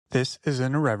This is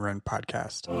an Irreverent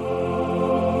podcast.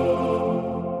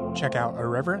 Check out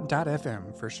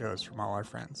irreverent.fm for shows from all our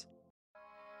friends.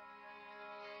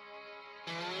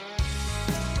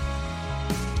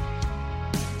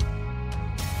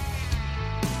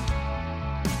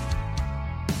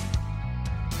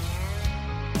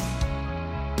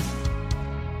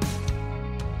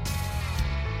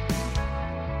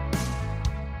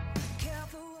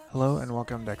 Hello and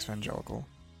welcome to Exvangelical.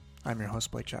 I'm your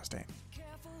host, Blake Chastain.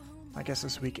 My guest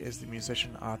this week is the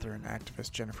musician, author, and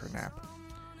activist Jennifer Knapp.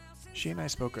 She and I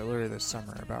spoke earlier this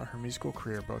summer about her musical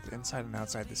career both inside and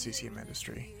outside the CCM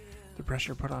industry, the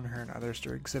pressure put on her and others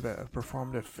to exhibit a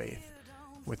performative faith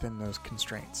within those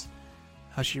constraints,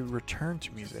 how she returned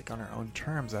to music on her own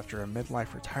terms after a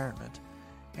midlife retirement,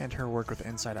 and her work with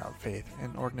Inside Out Faith,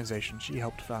 an organization she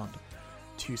helped found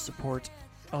to support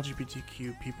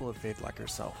LGBTQ people of faith like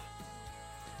herself.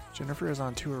 Jennifer is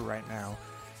on tour right now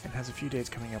and has a few dates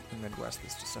coming up in the Midwest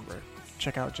this December.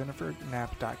 Check out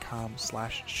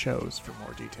jenniferknapp.com/shows for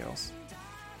more details.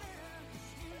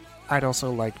 I'd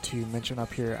also like to mention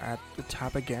up here at the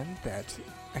top again that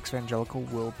Exvangelical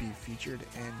will be featured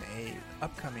in a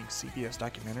upcoming CBS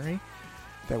documentary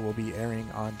that will be airing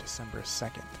on December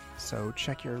 2nd. So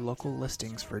check your local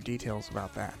listings for details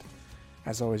about that.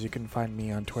 As always, you can find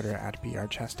me on Twitter at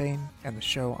brchastain and the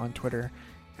show on Twitter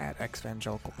at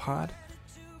exvangelicalpod.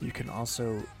 You can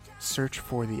also search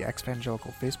for the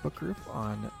Exvangelical Facebook group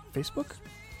on Facebook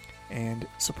and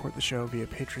support the show via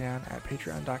Patreon at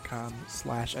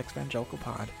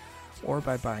patreon.com/exvangelicalpod or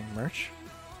by buying merch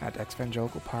at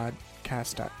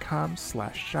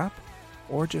exvangelicalpodcast.com/shop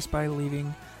or just by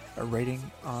leaving a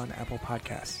rating on Apple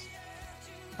Podcasts.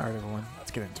 All right, everyone,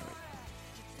 let's get into it.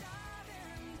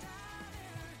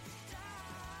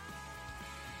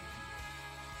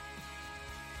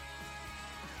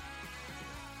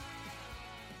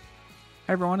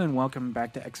 Hi everyone, and welcome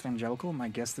back to Exvangelical. My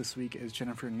guest this week is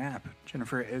Jennifer Knapp.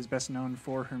 Jennifer is best known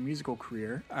for her musical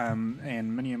career,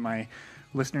 and many of my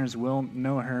listeners will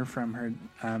know her from her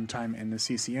time in the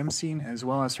CCM scene, as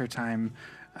well as her time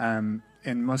in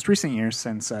most recent years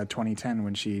since 2010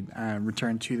 when she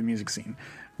returned to the music scene.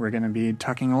 We're going to be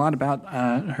talking a lot about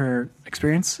her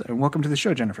experience. Welcome to the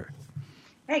show, Jennifer.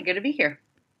 Hey, good to be here.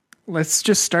 Let's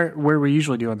just start where we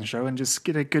usually do on the show and just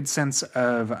get a good sense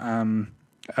of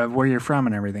where you're from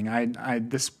and everything. I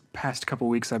this past couple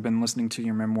weeks I've been listening to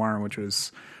your memoir, which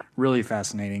was really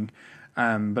fascinating.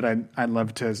 But I'd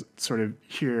love to sort of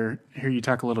hear you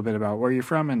talk a little bit about where you're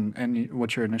from and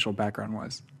what your initial background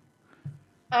was.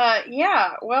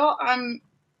 Yeah. Well, I'm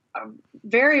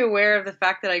very aware of the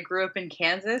fact that I grew up in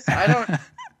Kansas. I don't.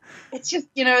 It's just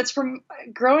it's from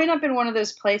growing up in one of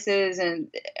those places, and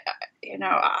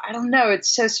I don't know. It's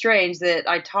so strange that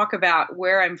I talk about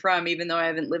where I'm from, even though I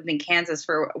haven't lived in Kansas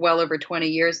for well over 20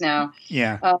 years now.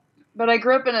 Yeah. But I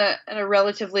grew up in a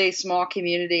relatively small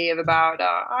community of about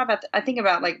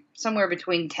like somewhere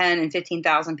between 10 and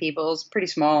 15,000 people. It's pretty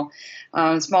small,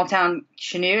 small town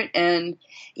Chanute, and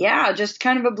yeah, just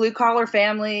kind of a blue collar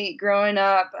family growing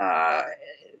up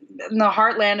in the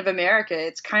heartland of America.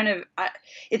 It's kind of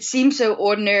it seems so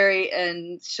ordinary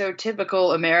and so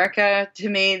typical America to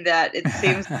me that it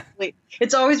seems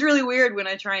it's always really weird when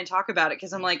I try and talk about it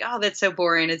because I'm like, oh, that's so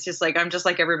boring. It's just like I'm just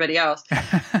like everybody else.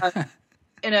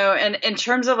 And in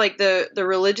terms of like the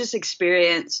religious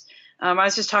experience, I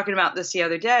was just talking about this the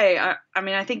other day. I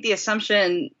mean, I think the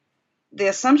assumption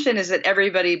is that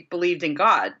everybody believed in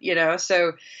God,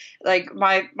 so like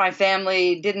my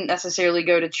family didn't necessarily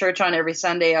go to church on every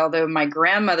Sunday, although my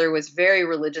grandmother was very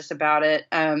religious about it.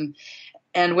 And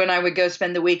when I would go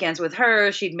spend the weekends with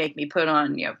her, she'd make me put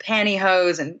on,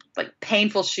 pantyhose and like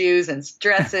painful shoes and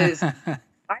dresses. I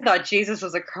thought Jesus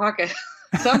was a crock of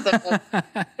something.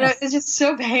 It's just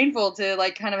so painful to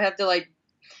like kind of have to like.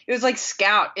 It was like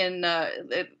Scout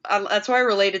that's why I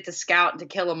related to Scout and To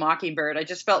Kill a Mockingbird. I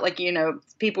just felt like,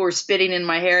 people were spitting in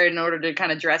my hair in order to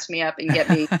kind of dress me up and get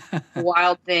me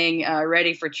Wild Thing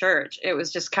ready for church. It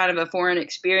was just kind of a foreign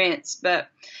experience. But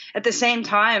at the same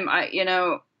time,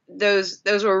 those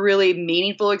were really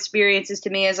meaningful experiences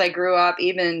to me as I grew up,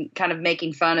 even kind of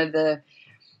making fun of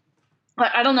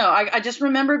I don't know. I just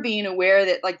remember being aware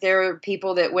that like there were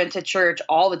people that went to church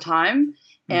all the time.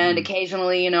 And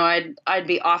occasionally, I'd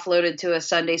be offloaded to a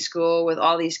Sunday school with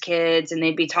all these kids, and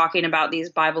they'd be talking about these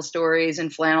Bible stories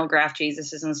and flannel graph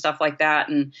Jesuses and stuff like that.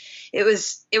 And it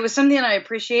was something that I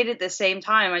appreciated at the same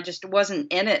time. I just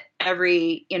wasn't in it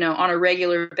on a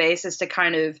regular basis to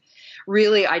kind of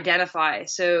really identify.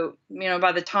 So,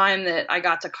 by the time that I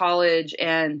got to college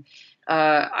and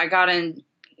I got in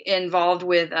involved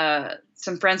with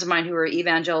some friends of mine who were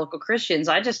evangelical Christians,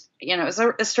 I just, it's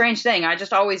a strange thing. I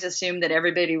just always assumed that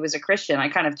everybody was a Christian. I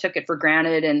kind of took it for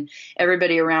granted, and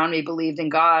everybody around me believed in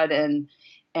God. And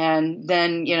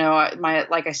then,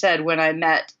 like I said, when I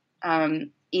met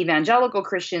evangelical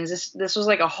Christians, this was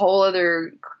like a whole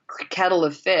other kettle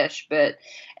of fish. But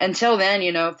until then,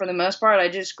 for the most part, I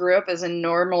just grew up as a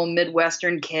normal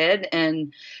Midwestern kid,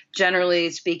 and generally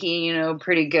speaking,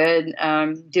 pretty good.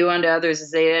 Do unto others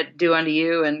as they do unto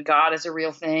you, and God is a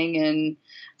real thing, and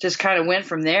just kind of went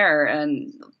from there.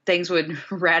 And things would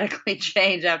radically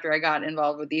change after I got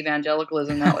involved with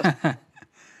evangelicalism. That was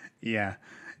yeah.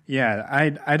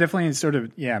 I definitely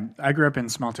I grew up in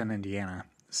small town Indiana.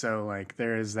 So like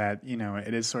there is that,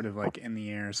 it is sort of like in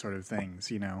the air sort of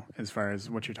things, as far as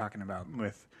what you're talking about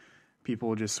with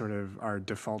people just sort of are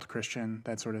default Christian,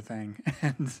 that sort of thing.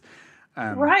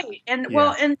 And right. And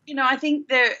well, and I think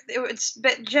it's,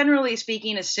 but generally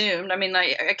speaking, assumed. I mean,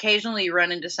 I occasionally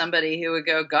run into somebody who would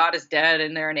go, God is dead,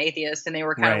 and they're an atheist, and they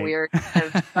were kind of weird,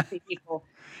 fussy people.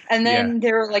 And then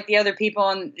there were like the other people,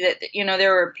 and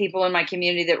there were people in my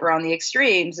community that were on the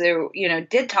extremes. They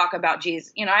did talk about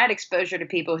Jesus. I had exposure to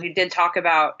people who did talk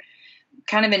about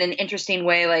kind of in an interesting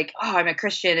way, like, oh, I'm a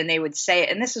Christian, and they would say it.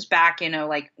 And this was back,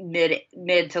 like mid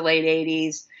to late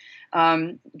 80s.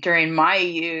 During my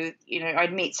youth,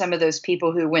 I'd meet some of those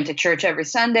people who went to church every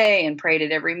Sunday and prayed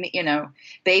at every,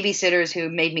 babysitters who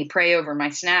made me pray over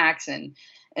my snacks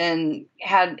and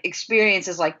had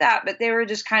experiences like that. But they were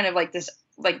just kind of like this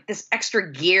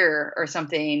extra gear or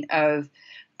something of,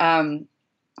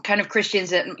 kind of Christians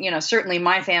that, certainly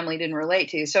my family didn't relate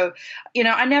to. So,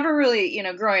 I never really,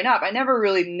 growing up, I never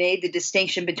really made the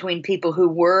distinction between people who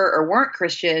were or weren't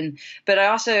Christian, but I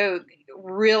also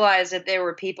realized that there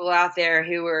were people out there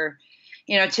who were,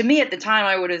 to me at the time,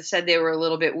 I would have said they were a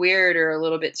little bit weird or a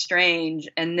little bit strange.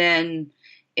 And then,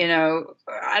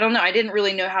 I don't know, I didn't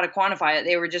really know how to quantify it.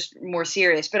 They were just more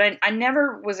serious, but I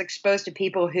never was exposed to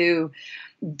people who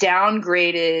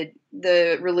downgraded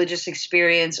the religious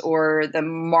experience or the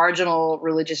marginal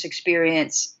religious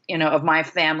experience, of my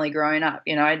family growing up.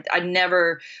 I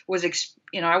never was,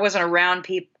 I wasn't around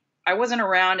people. I wasn't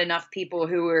around enough people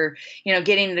who were,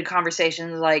 getting into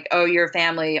conversations like, oh, your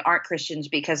family aren't Christians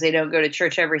because they don't go to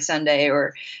church every Sunday,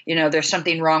 or, there's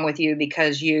something wrong with you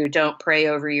because you don't pray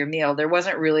over your meal. There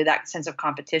wasn't really that sense of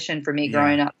competition for me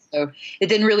growing up. So it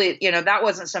didn't really, that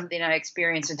wasn't something I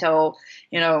experienced until,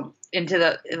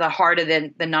 into the heart of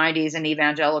the 90s and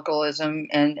evangelicalism.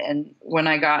 And when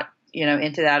I got,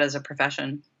 into that as a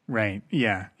profession. Right.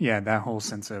 Yeah. Yeah. That whole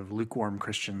sense of lukewarm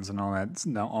Christians and all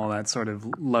that sort of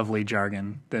lovely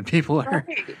jargon that people are.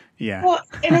 Right. Yeah. Well,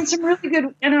 and in some really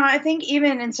good, I think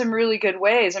even in some really good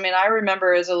ways. I mean, I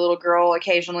remember as a little girl,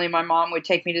 occasionally my mom would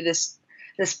take me to this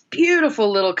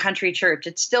beautiful little country church.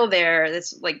 It's still there.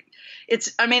 It's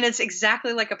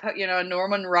exactly like a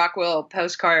Norman Rockwell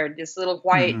postcard, this little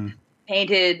white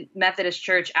painted Methodist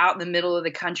church out in the middle of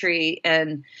the country.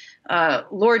 And,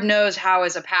 Lord knows how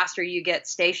as a pastor you get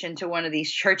stationed to one of these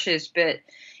churches, but,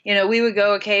 we would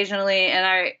go occasionally,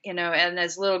 and and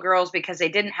as little girls, because they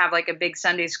didn't have like a big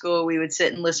Sunday school, we would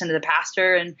sit and listen to the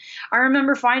pastor. And I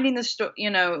remember finding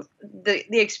the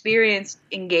experience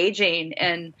engaging.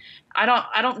 And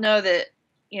I don't know that,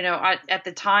 at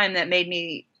the time that made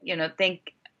me,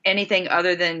 think anything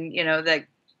other than, that,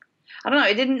 I don't know.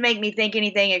 It didn't make me think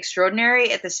anything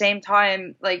extraordinary. At the same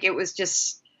time, like it was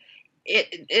just,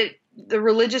 the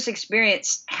religious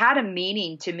experience had a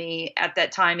meaning to me at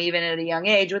that time, even at a young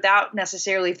age, without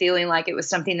necessarily feeling like it was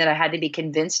something that I had to be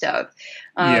convinced of.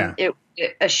 It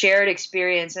a shared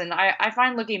experience. And I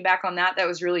find looking back on that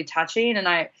was really touching. And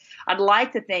I'd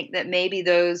like to think that maybe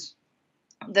those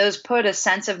put a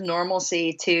sense of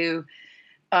normalcy to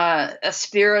a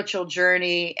spiritual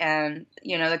journey and,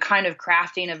 the kind of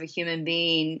crafting of a human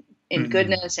being in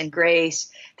goodness and grace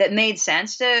that made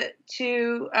sense to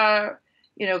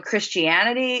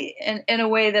Christianity in a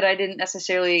way that I didn't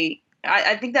necessarily,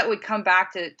 I think that would come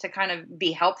back to kind of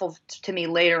be helpful to me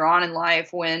later on in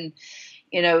life when,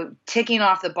 ticking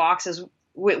off the boxes,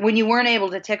 when you weren't able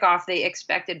to tick off the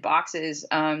expected boxes,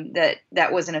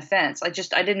 that was an offense. I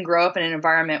didn't grow up in an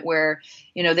environment where,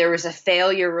 there was a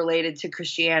failure related to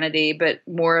Christianity, but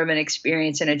more of an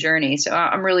experience and a journey. So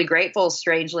I'm really grateful,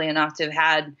 strangely enough, to have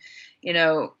had,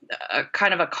 a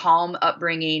kind of a calm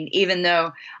upbringing, even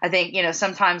though I think,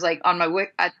 sometimes like on my,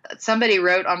 somebody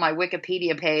wrote on my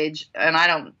Wikipedia page, and I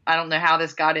don't know how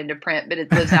this got into print, but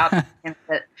it lives out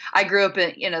that I grew up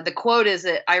in, the quote is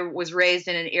that I was raised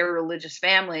in an irreligious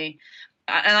family.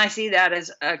 And I see that as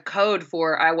a code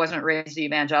for I wasn't raised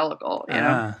evangelical,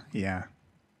 Yeah.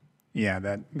 Yeah,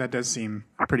 that does seem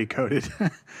pretty coded.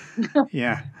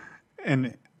 Yeah.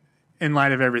 And in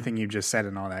light of everything you've just said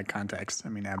in all that context, I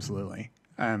mean, absolutely.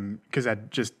 Because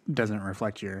that just doesn't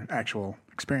reflect your actual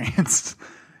experience.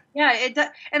 Yeah,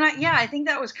 I think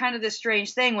that was kind of the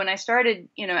strange thing when I started,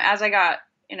 as I got,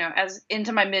 as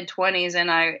into my mid 20s, and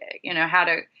I,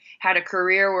 had a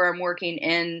career where I'm working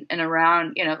in and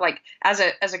around, like as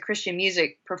a Christian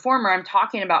music performer, I'm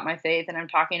talking about my faith and I'm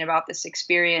talking about this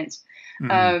experience.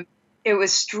 Mm-hmm. It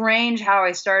was strange how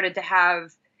I started to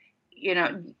have,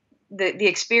 the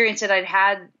experience that I'd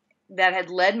had that had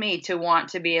led me to want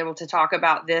to be able to talk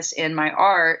about this in my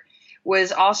art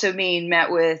was also being met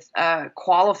with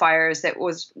qualifiers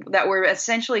that were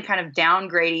essentially kind of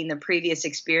downgrading the previous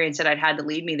experience that I'd had to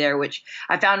lead me there, which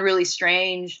I found really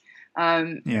strange,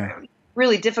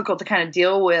 really difficult to kind of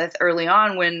deal with early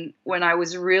on when I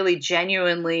was really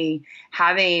genuinely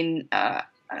having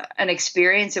an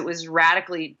experience that was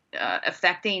radically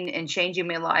affecting and changing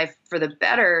my life for the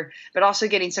better, but also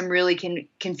getting some really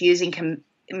confusing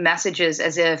messages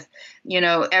as if,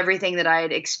 everything that I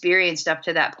had experienced up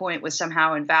to that point was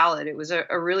somehow invalid. It was a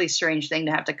really strange thing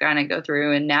to have to kind of go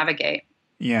through and navigate.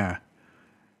 Yeah.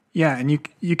 Yeah. And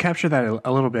you capture that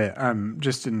a little bit,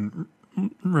 just in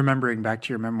remembering back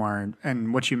to your memoir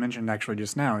and what you mentioned actually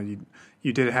just now.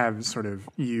 You did have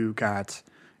you got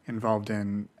involved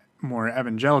in more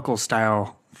evangelical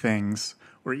style things,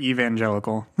 or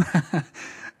evangelical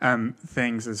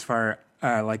things as far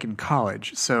like in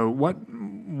college. So what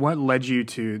led you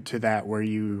to that,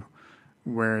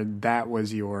 where that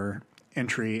was your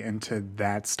entry into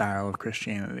that style of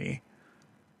Christianity?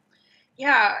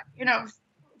 Yeah,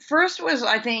 first was,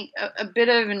 I think, a bit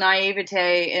of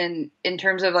naivete in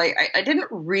terms of like I didn't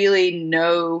really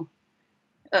know.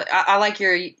 I like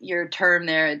your term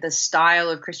there, the style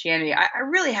of Christianity. I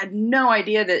really had no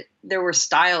idea that there were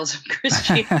styles of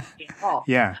Christianity at all.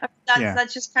 Yeah,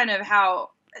 that's just kind of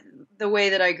how the way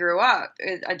that I grew up.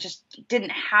 I just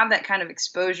didn't have that kind of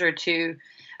exposure to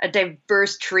a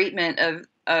diverse treatment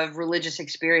of religious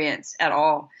experience at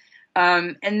all.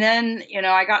 And then,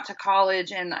 I got to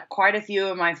college and quite a few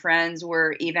of my friends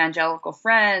were evangelical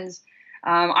friends.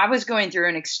 I was going through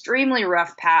an extremely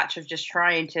rough patch of just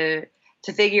trying to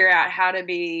figure out how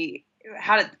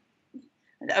to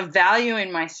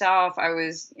valuing myself. I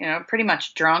was, pretty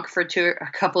much drunk for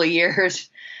a couple of years,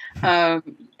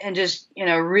 and just,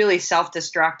 really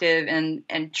self-destructive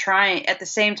and trying at the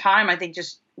same time, I think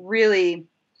just really,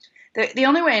 the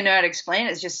only way I know how to explain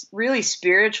it is just really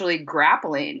spiritually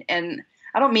grappling. And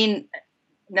I don't mean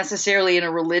necessarily in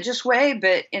a religious way,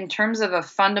 but in terms of a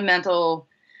fundamental,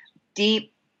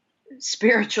 deep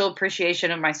spiritual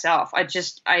appreciation of myself.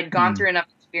 I'd gone through enough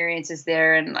experiences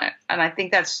there. And I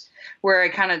think that's where I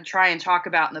kind of try and talk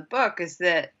about in the book, is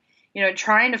that,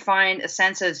 trying to find a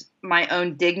sense of my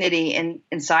own dignity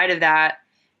inside of that.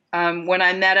 When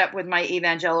I met up with my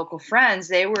evangelical friends,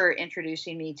 they were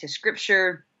introducing me to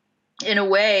scripture in a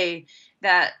way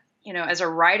that, as a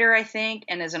writer, I think,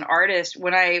 and as an artist,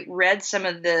 when I read some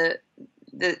of the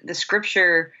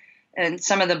scripture and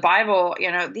some of the Bible,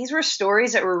 these were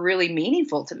stories that were really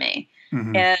meaningful to me.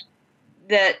 Mm-hmm. And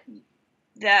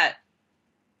that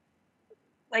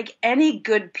like any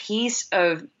good piece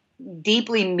of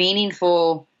deeply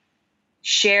meaningful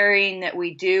sharing that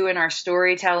we do in our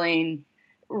storytelling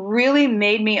really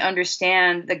made me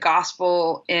understand the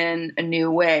gospel in a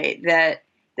new way, that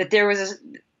there was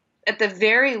at the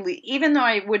very least, even though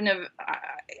I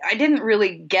didn't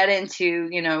really get into,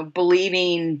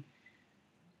 believing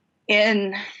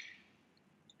in,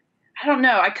 I don't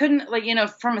know, I couldn't, like,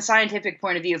 from a scientific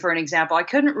point of view, for an example, I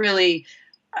couldn't really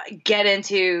get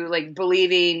into like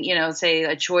believing, say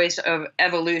a choice of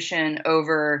evolution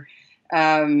over,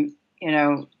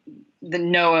 the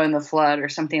Noah and the flood or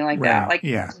something like that. Like,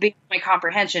 beyond my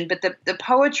comprehension, but the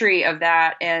poetry of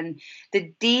that and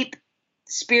the deep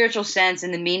spiritual sense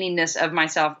and the meaningness of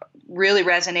myself really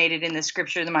resonated in the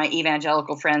scripture that my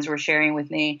evangelical friends were sharing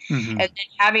with me. Mm-hmm. And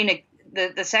having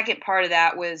the second part of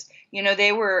that was,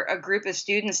 they were a group of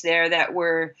students there that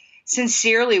were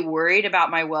sincerely worried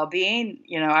about my well-being.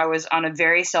 I was on a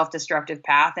very self-destructive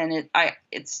path, and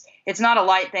it's not a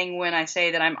light thing when I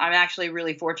say that I'm actually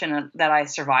really fortunate that I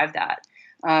survived that.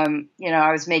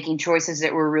 I was making choices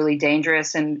that were really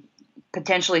dangerous and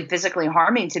potentially physically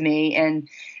harming to me. And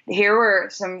here were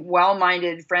some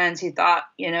well-minded friends who thought,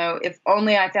 if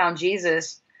only I found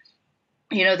Jesus,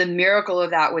 the miracle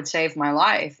of that would save my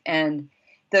life. And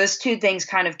those two things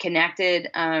kind of connected,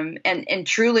 and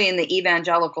truly in the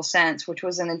evangelical sense, which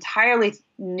was an entirely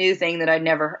new thing that I'd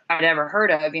ever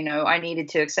heard of. I needed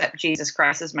to accept Jesus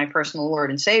Christ as my personal Lord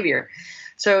and Savior.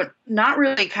 So not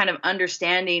really kind of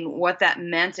understanding what that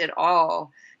meant at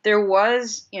all. There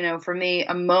was, for me,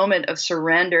 a moment of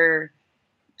surrender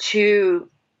to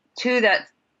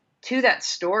that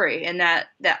story, and that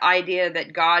idea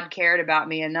that God cared about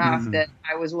me enough that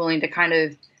I was willing to kind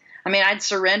of, I'd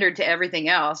surrendered to everything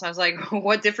else. I was like,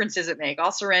 what difference does it make?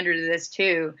 I'll surrender to this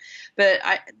too. But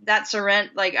that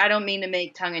surrender, like, I don't mean to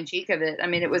make tongue in cheek of it.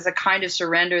 It was a kind of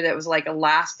surrender that was like a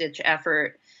last ditch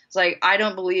effort. It's like, I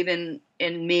don't believe in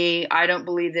me. I don't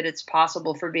believe that it's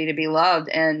possible for me to be loved.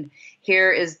 And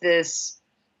here is this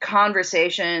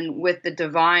conversation with the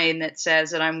divine that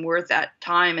says that I'm worth that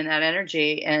time and that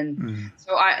energy. And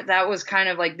so that was kind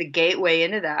of like the gateway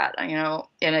into that.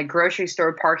 In a grocery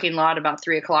store parking lot about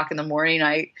 3:00 in the morning,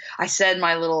 I said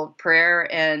my little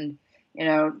prayer, and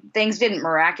things didn't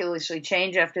miraculously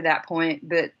change after that point,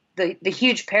 but the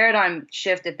huge paradigm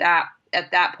shift at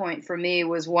that point for me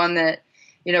was one that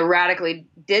radically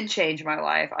did change my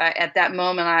life. At that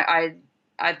moment, I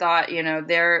thought,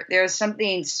 there's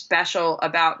something special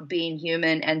about being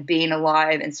human and being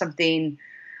alive, and something,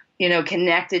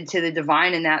 connected to the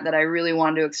divine in that I really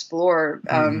wanted to explore.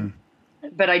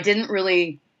 But I didn't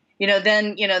really,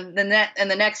 then,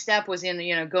 the next step was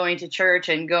in, going to church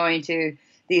and going to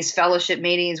these fellowship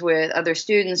meetings with other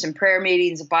students and prayer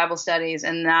meetings and Bible studies.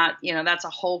 And that, that's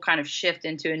a whole kind of shift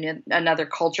into another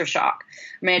culture shock.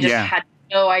 I just had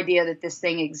no idea that this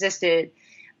thing existed.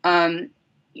 And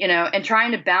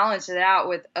trying to balance it out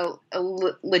with a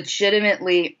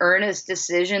legitimately earnest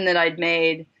decision that I'd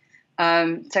made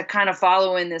to kind of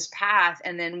follow in this path,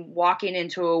 and then walking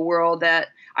into a world that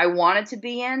I wanted to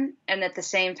be in, and at the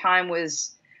same time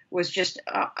was just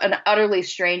an utterly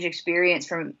strange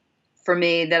experience for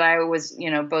me that I was,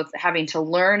 both having to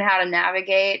learn how to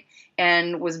navigate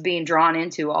and was being drawn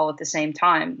into all at the same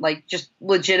time, like just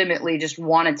legitimately just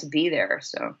wanted to be there.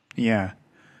 So yeah.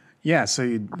 Yeah, so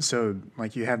you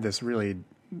had this really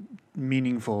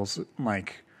meaningful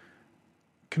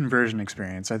conversion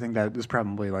experience. I think that is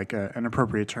probably an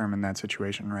appropriate term in that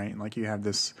situation, right? Like you have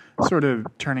this sort of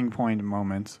turning point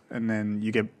moment, and then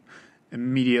you get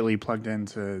immediately plugged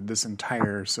into this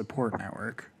entire support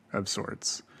network of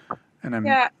sorts. And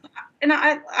I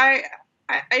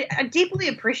deeply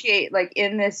appreciate, like,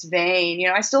 in this vein,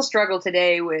 I still struggle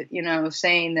today with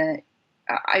saying that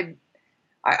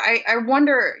I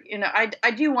wonder,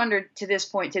 I do wonder to this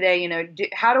point today,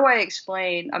 how do I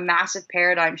explain a massive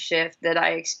paradigm shift that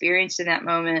I experienced in that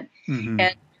moment,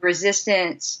 and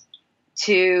resistance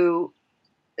to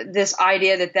this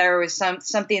idea that there was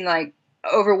something like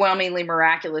overwhelmingly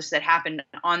miraculous that happened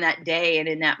on that day and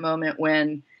in that moment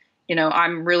when,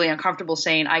 I'm really uncomfortable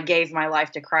saying I gave my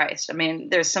life to Christ.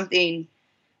 There's something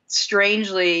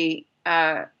strangely,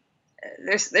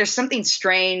 there's something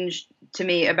strange to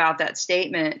me about that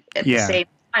statement. At the same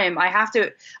time, I have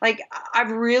to,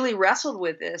 I've really wrestled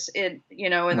with this in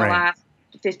the last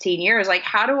 15 years. Like,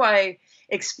 how do I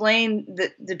explain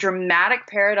the dramatic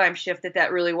paradigm shift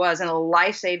that really was, and a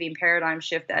life-saving paradigm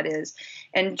shift that is,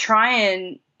 and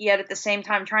yet at the same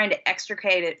time trying to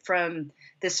extricate it from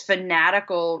this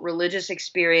fanatical religious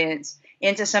experience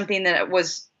into something that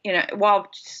was, while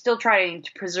still trying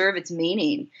to preserve its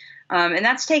meaning. And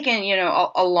that's taken,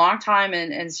 a long time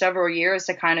and several years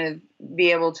to kind of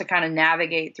be able to kind of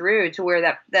navigate through to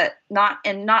where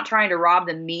not trying to rob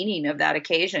the meaning of that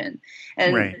occasion.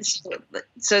 And so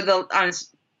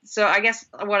I guess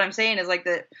what I'm saying is, like,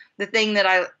 the thing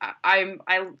that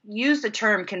I use the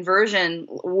term conversion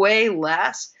way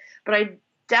less, but I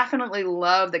definitely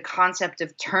love the concept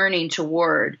of turning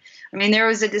toward. There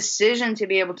was a decision to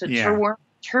be able to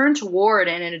turn toward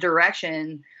and in a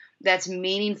direction that's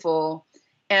meaningful.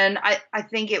 And I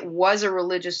think it was a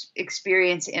religious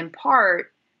experience in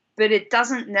part, but it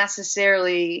doesn't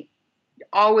necessarily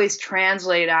always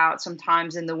translate out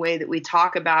sometimes in the way that we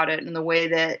talk about it, and the way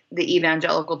that the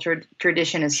evangelical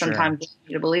tradition is sometimes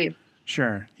easy to believe.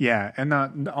 Sure. Yeah.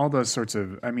 And all those sorts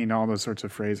of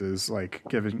phrases, like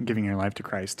giving your life to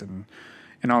Christ and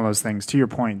all those things, to your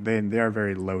point, they are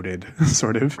very loaded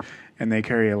sort of, and they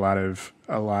carry a lot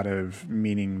of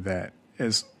meaning that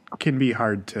can be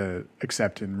hard to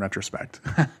accept in retrospect,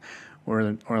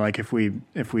 or like if we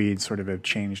sort of have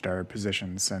changed our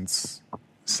position since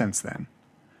then.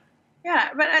 Yeah,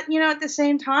 but at the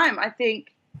same time, I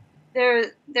think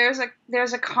there's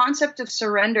a concept of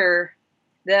surrender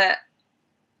that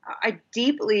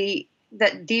deeply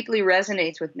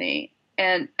resonates with me,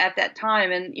 and at that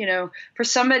time. And, for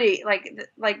somebody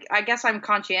like, I guess I'm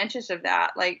conscientious of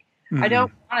that. Like, I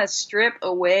don't want to strip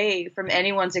away from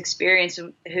anyone's experience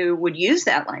who would use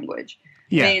that language.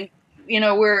 Yeah. I mean,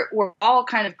 we're all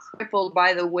kind of crippled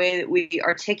by the way that we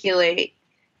articulate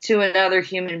to another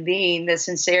human being the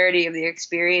sincerity of the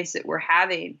experience that we're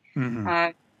having.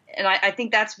 And I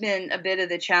think that's been a bit of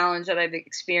the challenge that I've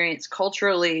experienced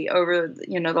culturally over,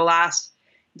 the last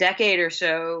decade or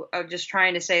so, of just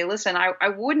trying to say, listen, I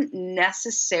wouldn't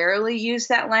necessarily use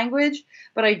that language,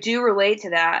 but I do relate to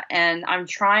that. And I'm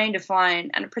trying to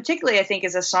find, and particularly I think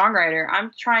as a songwriter,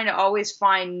 I'm trying to always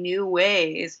find new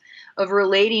ways of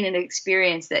relating an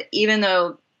experience that, even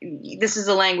though this is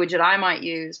a language that I might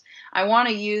use, I want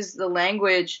to use the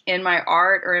language in my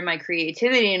art or in my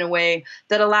creativity in a way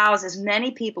that allows as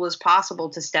many people as possible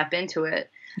to step into it.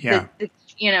 Yeah.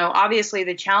 Obviously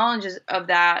the challenges of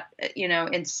that,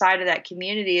 inside of that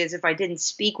community is if I didn't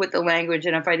speak with the language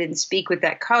and if I didn't speak with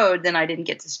that code, then I didn't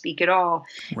get to speak at all.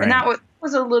 Right. And that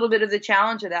was a little bit of the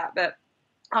challenge of that. But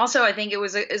also I think it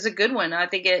was a good one. I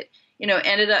think it,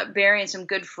 ended up bearing some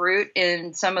good fruit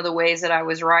in some of the ways that I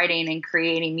was writing and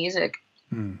creating music.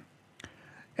 And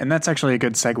that's actually a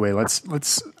good segue.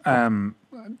 Let's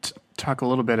talk a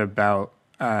little bit about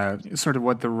sort of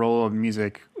what the role of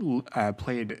music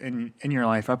played in your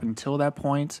life up until that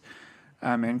point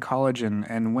in college,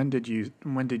 and when did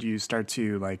you start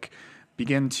to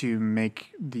begin to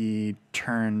make the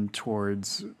turn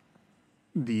towards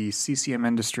the CCM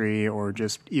industry, or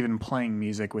just even playing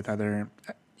music with other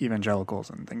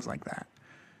evangelicals and things like that?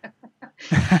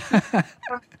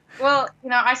 Well,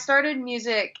 I started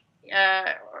music.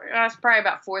 I was probably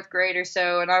about fourth grade or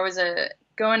so, and I was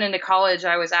going into college.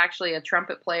 I was actually a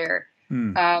trumpet player,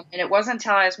 and it wasn't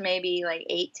until I was maybe like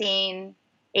 18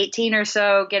 or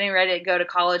so, getting ready to go to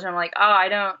college. I'm like, I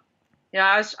don't.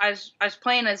 I was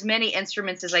playing as many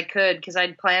instruments as I could because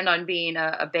I'd planned on being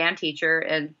a band teacher,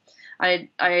 and I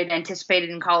had anticipated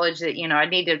in college that,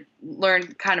 I'd need to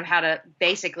learn kind of how to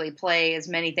basically play as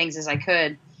many things as I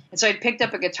could. And so I picked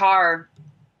up a guitar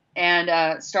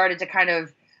and started to kind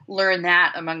of learn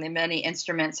that among the many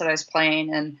instruments that I was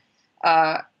playing. And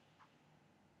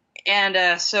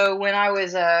so when I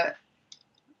was,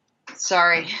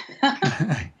 sorry.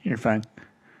 You're fine.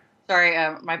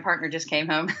 Sorry, my partner just came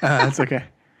home. That's okay.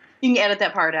 You can edit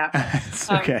that part out.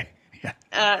 It's okay.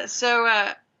 Yeah. So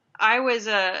I was,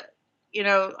 I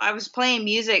was playing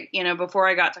music, before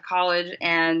I got to college.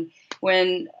 And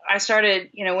when I started,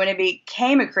 when I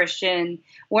became a Christian,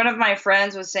 one of my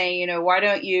friends was saying, why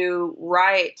don't you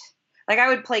write? Like, I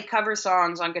would play cover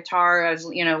songs on guitar. I was,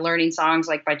 learning songs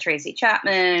like by Tracy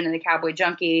Chapman and the Cowboy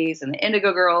Junkies and the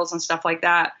Indigo Girls and stuff like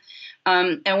that.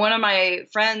 And one of my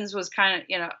friends was kind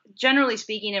of, generally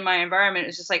speaking in my environment, it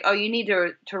was just like, oh, you need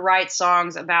to write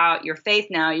songs about your faith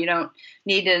now. You don't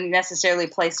need to necessarily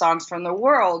play songs from the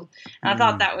world. And I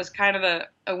thought that was kind of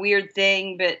a weird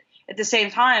thing. But at the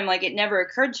same time, it never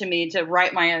occurred to me to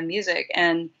write my own music.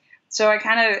 And so I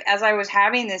kind of, as I was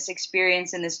having this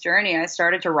experience and this journey, I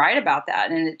started to write about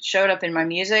that. And it showed up in my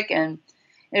music, and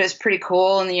it was pretty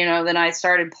cool. And, then I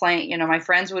started playing, my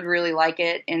friends would really like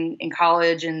it in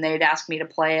college, and they'd ask me to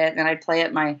play it. And I'd play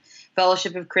at my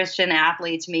Fellowship of Christian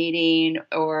Athletes meeting,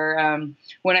 or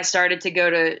when I started to go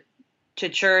to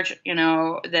church,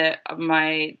 that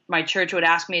my church would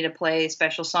ask me to play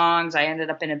special songs. I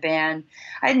ended up in a band.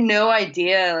 I had no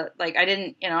idea,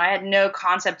 I had no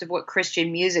concept of what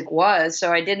Christian music was.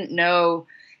 So I didn't know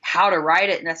how to write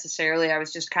it necessarily. I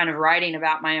was just kind of writing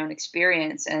about my own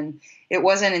experience. And it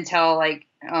wasn't until I'd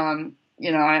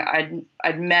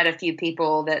met a few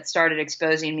people that started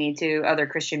exposing me to other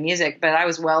Christian music, but I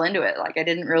was well into it. I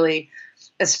didn't really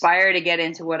aspire to get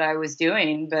into what I was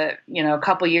doing, but a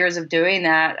couple years of doing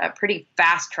that, a pretty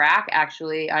fast track,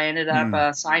 actually, I ended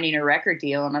up signing a record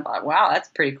deal, and I thought, wow, that's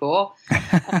pretty cool.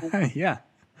 Yeah.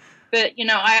 But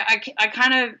I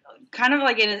kind of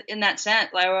like in that sense,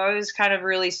 I was kind of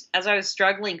really, as I was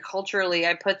struggling culturally,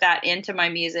 I put that into my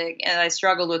music, and I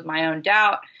struggled with my own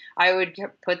doubt. I would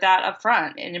put that up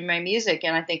front in my music,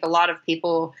 and I think a lot of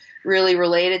people really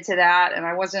related to that. And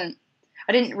I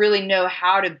didn't really know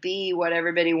how to be what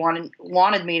everybody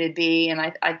wanted me to be, and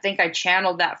I think I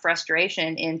channeled that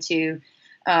frustration into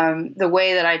the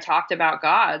way that I talked about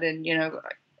God. And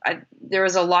there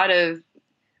was a lot of,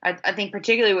 I think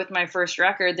particularly with my first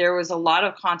record, there was a lot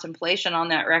of contemplation on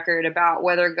that record about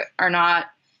whether or not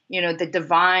the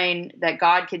divine, that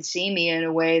God could see me in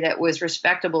a way that was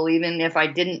respectable, even if I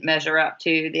didn't measure up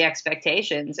to the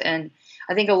expectations. And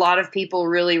I think a lot of people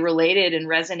really related and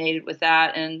resonated with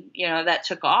that. And, that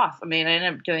took off. I mean, I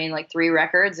ended up doing 3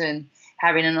 records and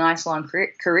having a nice long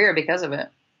career because of it.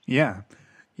 Yeah.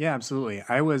 Yeah, absolutely.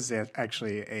 I was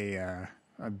actually a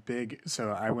big, so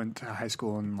I went to high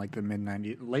school in like the mid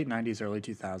 90s, late 90s, early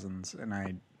 2000s, and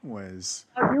I was,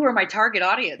 Oh, you were my target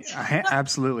audience. I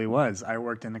absolutely was. I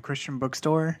worked in a Christian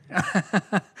bookstore.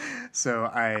 So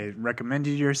I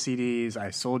recommended your CDs,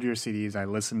 I sold your CDs, I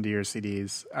listened to your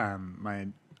CDs.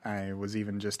 I was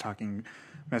even just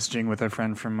messaging with a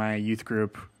friend from my youth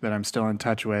group that I'm still in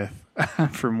touch with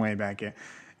from way back in,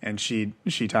 and she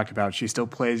talked about she still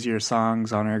plays your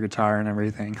songs on her guitar and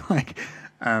everything. Like,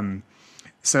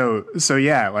 so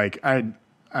yeah, like I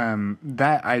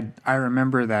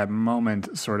remember that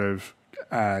moment sort of,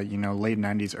 late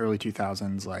 90s, early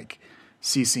 2000s, like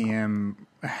CCM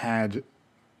had,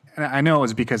 and I know it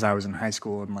was because I was in high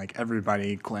school and like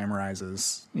everybody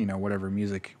glamorizes, whatever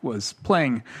music was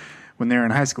playing when they were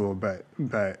in high school, but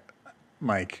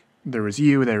like there was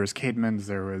there was Cademans,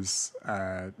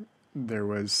 there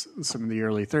was some of the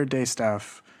early Third Day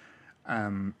stuff.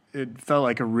 It felt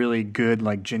like a really good,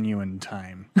 like genuine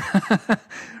time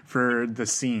for the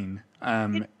scene.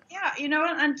 Yeah,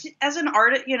 and as an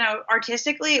artist,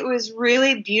 artistically, it was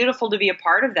really beautiful to be a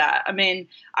part of that. I mean,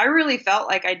 I really felt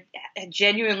like I had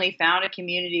genuinely found a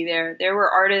community there. There were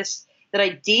artists that I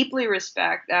deeply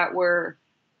respect that were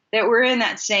in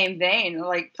that same vein.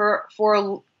 Like for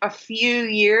a few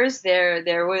years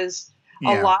there was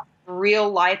a lot of real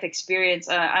life experience.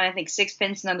 And I think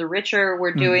Sixpence None the Richer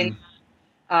were doing.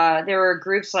 There were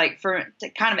groups to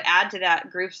kind of add to that,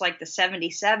 groups like the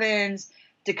 77s,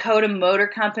 Dakota Motor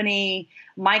Company,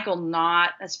 Michael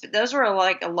Knott. Those were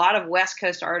like a lot of West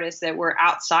Coast artists that were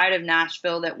outside of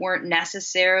Nashville that weren't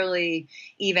necessarily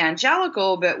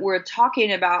evangelical, but were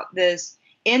talking about this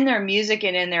in their music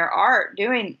and in their art,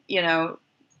 doing,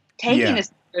 taking a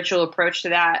spiritual approach to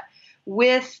that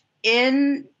under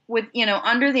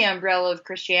the umbrella of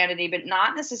Christianity, but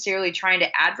not necessarily trying to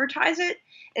advertise it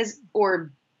or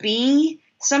be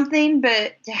something,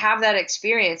 but to have that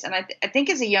experience. And I think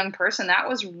as a young person, that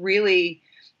was really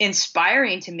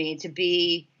inspiring to me, to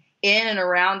be in and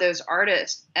around those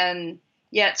artists. And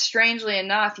yet, strangely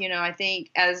enough, I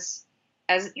think as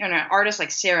artists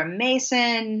like Sarah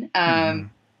Mason, I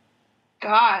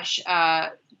don't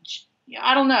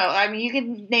know. I mean, you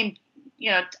can name,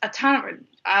 a ton of,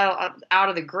 Out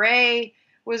of the Gray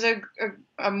was a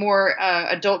more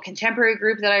adult contemporary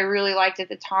group that I really liked at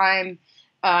the time.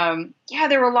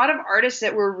 There were a lot of artists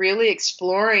that were really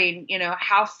exploring,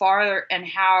 how far and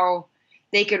how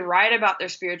they could write about their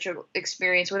spiritual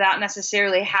experience without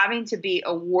necessarily having to be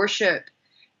a worship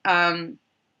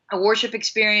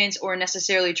experience or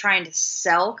necessarily trying to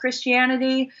sell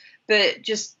Christianity, but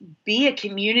just be a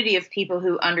community of people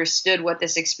who understood what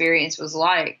this experience was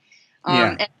like.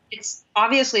 And it's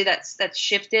obviously that's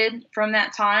shifted from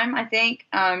that time. I think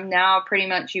now pretty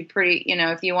much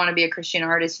if you want to be a Christian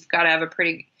artist, you've got to have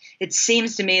it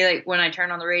seems to me like when I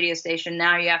turn on the radio station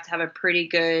now, you have to have a pretty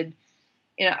good,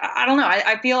 I don't know.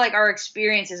 I feel like our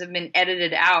experiences have been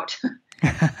edited out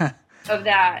of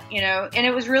that, and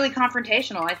it was really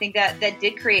confrontational. I think that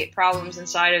did create problems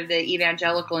inside of the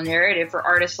evangelical narrative for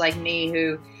artists like me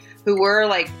who were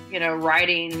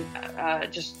writing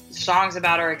just songs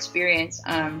about our experience.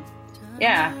 I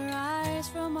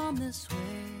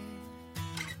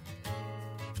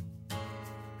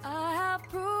have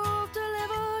proved to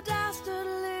live a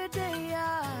dastardly day.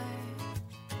 I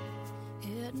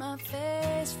hid my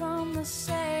face from the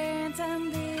saints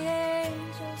and the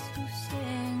angels who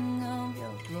sing of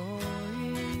your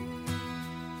glory.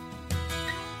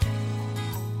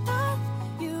 But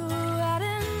you had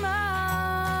in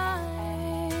mind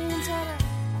that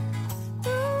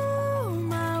through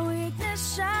my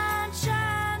weakness shine,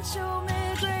 show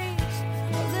me grace.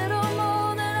 A little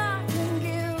more than I can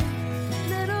give,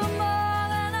 little more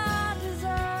than I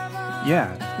deserve.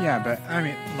 Yeah, but I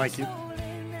mean, like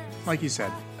you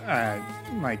said,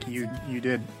 you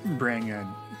did bring an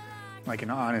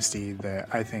honesty that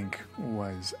I think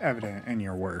was evident in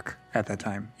your work at that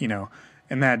time,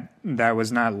 and that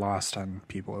was not lost on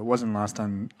people. It wasn't lost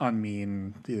on me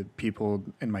and the people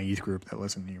in my youth group that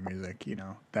listened to your music,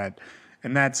 that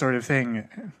sort of thing.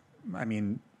 I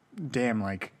mean, damn,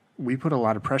 we put a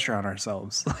lot of pressure on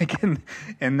ourselves,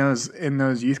 in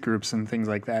those youth groups and things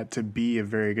like that, to be a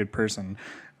very good person,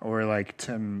 or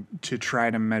to try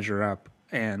to measure up,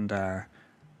 and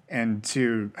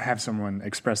to have someone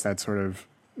express that sort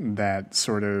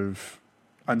of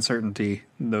uncertainty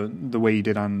the way you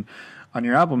did on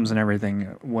your albums and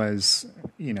everything was,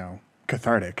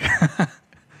 cathartic. Well,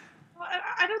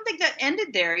 I don't think that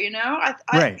ended there,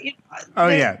 Right.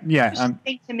 Yeah. The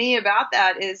thing to me about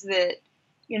that is that,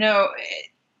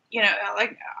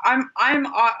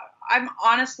 I'm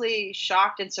honestly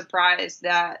shocked and surprised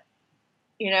that,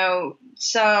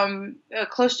 some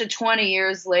close to 20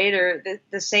 years later,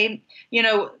 the same,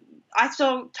 I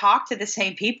still talk to the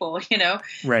same people,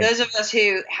 Right. those of us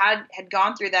who had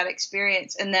gone through that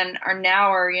experience and then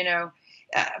are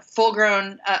full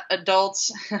grown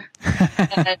adults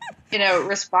and,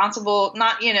 responsible,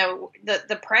 not,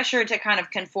 the pressure to kind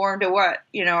of conform to what,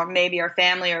 maybe our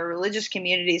family or religious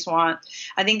communities want.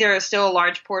 I think there is still a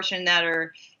large portion that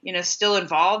are, still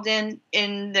involved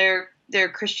in their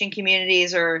Christian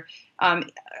communities, or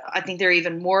I think they're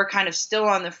even more kind of still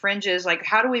on the fringes. Like,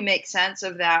 how do we make sense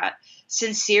of that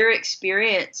sincere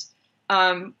experience?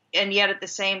 And yet at the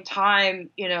same time,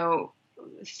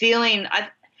 feeling,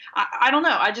 I don't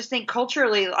know. I just think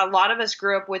culturally, a lot of us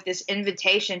grew up with this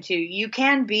invitation to, you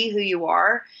can be who you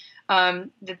are,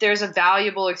 that there's a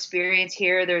valuable experience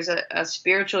here. There's a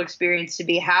spiritual experience to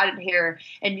be had here.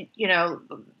 And,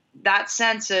 that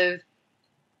sense of,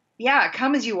 yeah,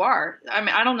 come as you are. I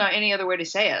mean, I don't know any other way to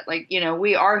say it. Like,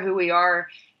 we are who we are,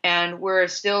 and we're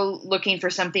still looking for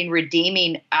something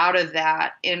redeeming out of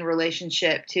that in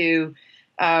relationship to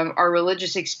our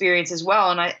religious experience as well.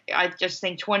 And I just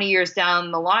think 20 years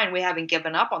down the line, we haven't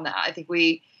given up on that. I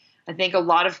think a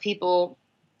lot of people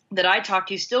that I talk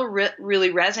to still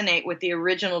really resonate with the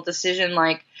original decision.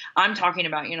 Like I'm talking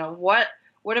about, what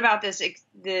about this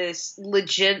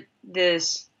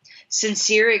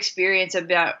sincere experience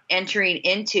about entering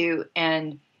into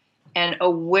and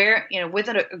aware, with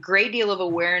a great deal of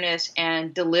awareness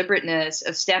and deliberateness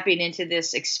of stepping into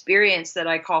this experience that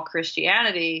I call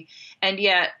Christianity. And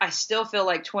yet I still feel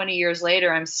like 20 years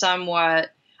later, I'm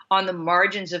somewhat on the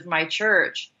margins of my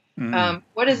church.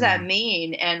 What does that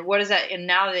mean? And what is that? And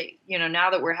now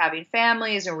that we're having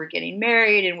families and we're getting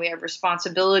married and we have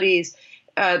responsibilities,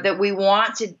 that we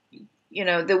want to,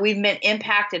 that we've been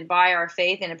impacted by our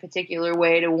faith in a particular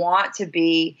way to want to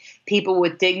be people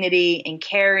with dignity and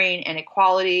caring and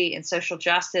equality and social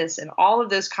justice and all of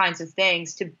those kinds of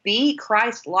things, to be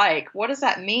Christ-like. What does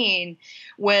that mean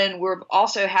when we've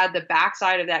also had the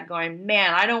backside of that going,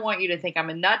 man, I don't want you to think I'm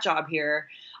a nut job here.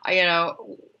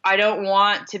 I don't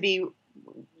want to be,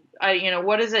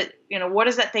 what is it? What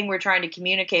is that thing we're trying to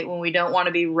communicate when we don't want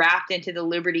to be wrapped into the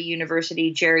Liberty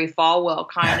University, Jerry Falwell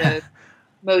kind of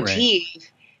motif?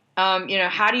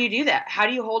 Right. How do you do that? How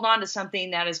do you hold on to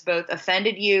something that has both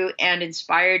offended you and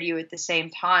inspired you at the same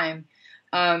time?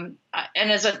 And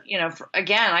as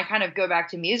again, I kind of go back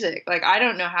to music. Like, I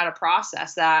don't know how to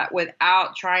process that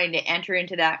without trying to enter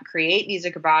into that and create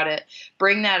music about it,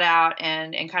 bring that out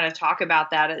and kind of talk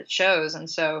about that at shows. And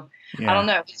so, yeah. I don't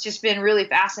know. It's just been really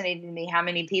fascinating to me how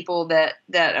many people that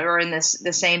are in the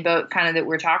same boat kind of that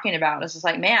we're talking about. It's just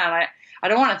like, man, I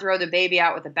don't want to throw the baby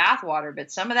out with the bathwater,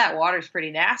 but some of that water is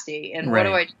pretty nasty. And What do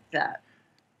I do with that?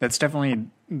 That's definitely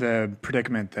the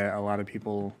predicament that a lot of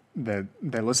people that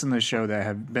listen to the show that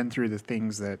have been through the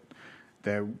things that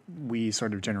we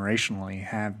sort of generationally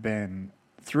have been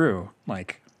through.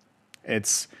 Like,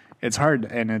 it's hard,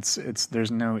 and it's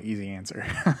there's no easy answer.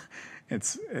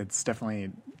 it's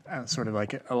definitely sort of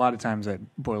like a lot of times it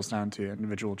boils down to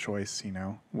individual choice.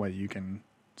 What you can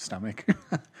stomach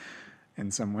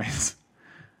in some ways.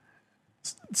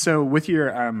 So with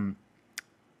your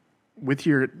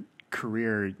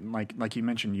career, like you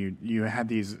mentioned, you had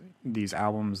these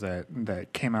albums that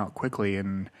came out quickly,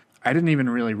 and I didn't even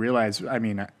really realize,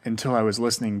 until I was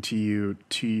listening to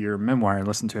your memoir. I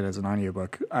listened to it as an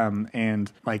audiobook,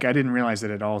 and I didn't realize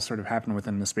that it all sort of happened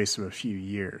within the space of a few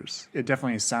years. It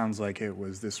definitely sounds like it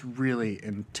was this really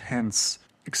intense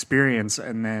experience,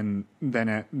 and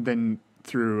then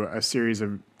through a series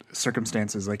of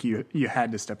circumstances, like you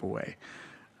had to step away.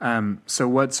 So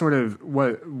what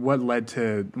led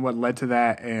to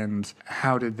that, and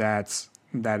how did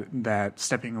that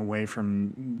stepping away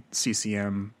from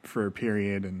CCM for a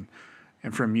period and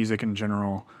from music in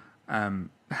general,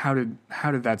 how did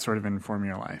that sort of inform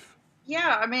your life?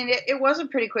 Yeah, it was a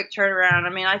pretty quick turnaround.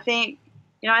 I think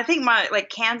my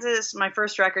Kansas, my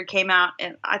first record came out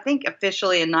I think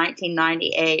officially in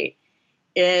 1998.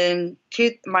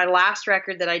 My last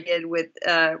record that I did with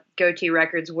Goatee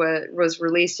Records was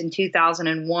released in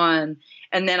 2001,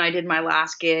 and then I did my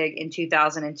last gig in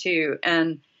 2002.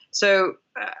 And so,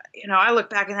 I look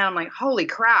back at that, I'm like, holy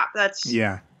crap, that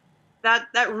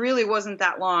really wasn't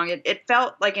that long. It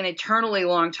felt like an eternally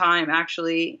long time,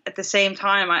 actually. At the same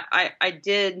time, I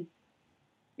did,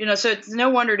 so it's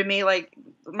no wonder to me, like,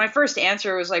 my first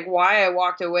answer was like, why I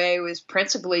walked away was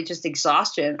principally just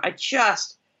exhaustion. I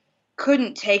just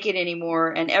couldn't take it anymore.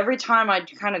 And every time I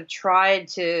kind of tried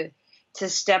to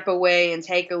step away and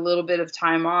take a little bit of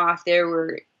time off, there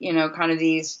were, kind of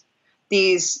these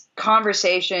these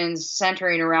conversations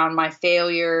centering around my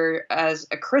failure as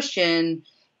a Christian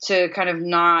to kind of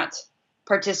not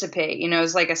participate. You know, it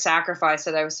was like a sacrifice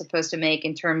that I was supposed to make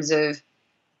in terms of,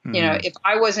 you know, if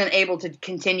I wasn't able to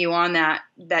continue on that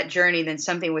journey, then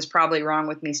something was probably wrong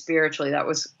with me spiritually. That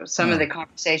was some of the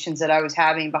conversations that I was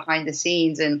having behind the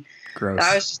scenes, and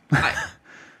gross.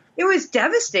 It was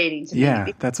devastating to me. Yeah,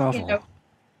 that's awful. You know,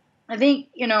 I think,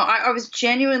 you know, I was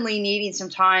genuinely needing some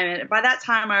time, and by that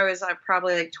time I was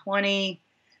probably like 20.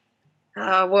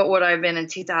 What would I have been in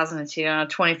 2002?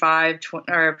 25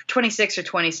 or 26 or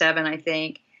 27, I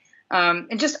think.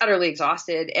 And just utterly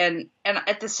exhausted. And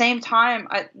at the same time,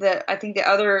 I think the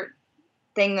other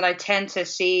thing that I tend to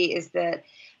see is that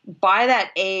by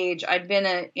that age, I'd been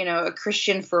a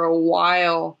Christian for a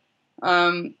while,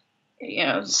 maybe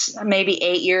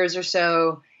 8 years or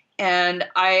so. And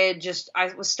I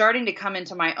was starting to come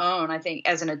into my own, I think,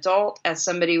 as an adult, as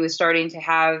somebody who was starting to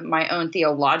have my own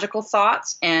theological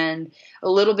thoughts and a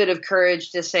little bit of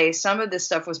courage to say some of this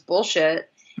stuff was bullshit.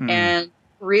 And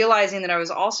realizing that I was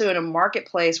also in a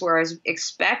marketplace where I was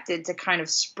expected to kind of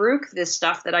spruik this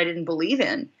stuff that I didn't believe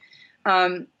in.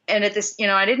 And at this, you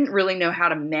know, I didn't really know how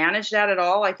to manage that at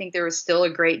all. I think there was still a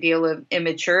great deal of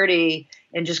immaturity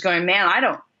and just going, man,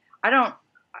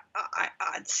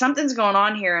 something's going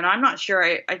on here. And I'm not sure.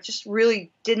 I just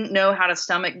really didn't know how to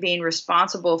stomach being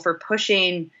responsible for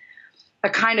pushing a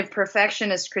kind of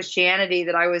perfectionist Christianity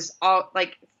that I was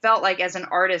felt like as an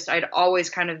artist, I'd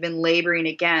always kind of been laboring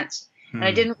against. And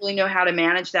I didn't really know how to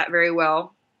manage that very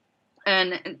well.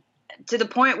 And to the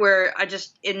point where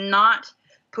in not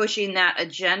pushing that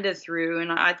agenda through, and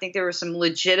I think there were some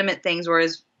legitimate things where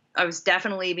I was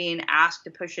definitely being asked to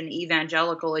push an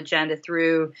evangelical agenda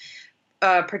through,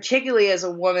 particularly as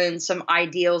a woman, some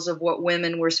ideals of what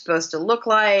women were supposed to look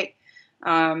like.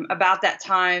 About that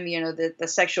time, you know, the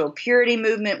sexual purity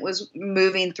movement was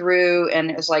moving through,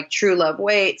 and it was like True Love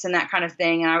Waits and that kind of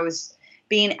thing. And I was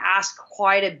being asked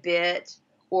quite a bit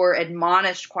or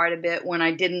admonished quite a bit when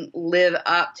I didn't live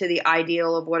up to the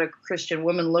ideal of what a Christian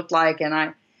woman looked like. And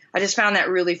I just found that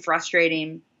really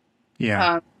frustrating.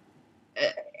 Yeah.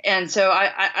 And so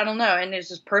I don't know. And it's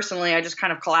just personally, I just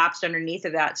kind of collapsed underneath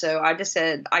of that. So I just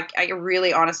said, I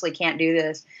really honestly can't do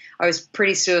this. I was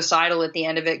pretty suicidal at the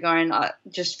end of it, going,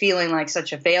 just feeling like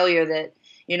such a failure that,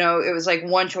 you know, it was like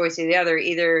one choice or the other.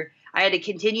 Either I had to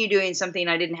continue doing something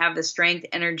I didn't have the strength,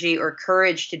 energy, or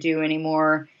courage to do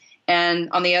anymore. And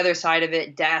on the other side of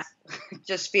it, death,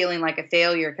 just feeling like a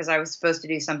failure because I was supposed to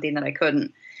do something that I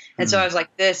couldn't. And so I was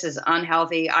like, this is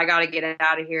unhealthy. I got to get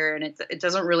out of here. And it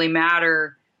doesn't really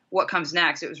matter what comes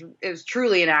next. It was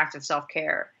truly an act of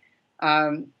self-care.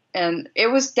 And it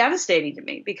was devastating to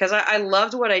me because I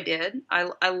loved what I did.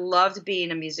 I loved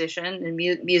being a musician, and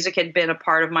music had been a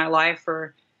part of my life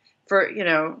for, you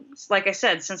know, like I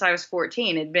said, since I was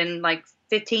 14. It'd been like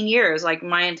 15 years, like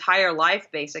my entire life,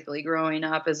 basically growing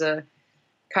up as a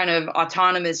kind of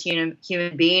autonomous human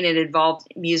being. It involved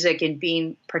music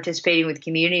and participating with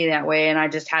community that way. And I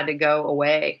just had to go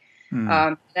away.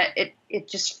 It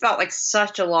just felt like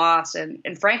such a loss.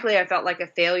 And frankly, I felt like a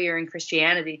failure in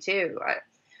Christianity too.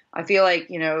 I feel like,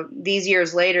 you know, these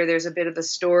years later, there's a bit of a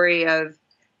story of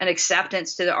an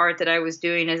acceptance to the art that I was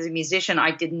doing as a musician.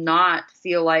 I did not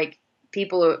feel like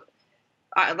people,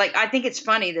 I think it's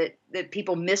funny that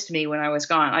people missed me when I was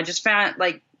gone. I just found,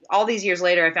 like, all these years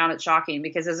later, I found it shocking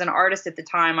because as an artist at the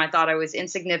time, I thought I was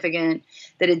insignificant,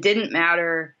 that it didn't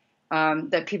matter,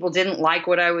 that people didn't like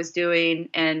what I was doing.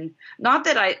 And not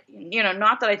that I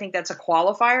think that's a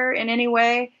qualifier in any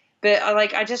way, but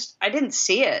I didn't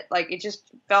see it. Like, it just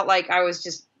felt like I was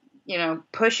just, you know,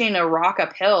 pushing a rock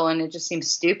uphill, and it just seemed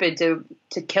stupid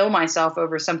to kill myself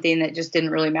over something that just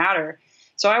didn't really matter.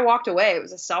 So I walked away. It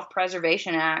was a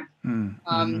self-preservation act.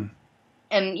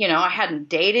 And, you know, I hadn't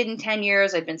dated in 10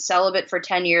 years. I'd been celibate for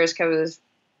 10 years because I was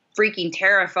freaking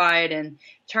terrified. And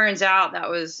turns out that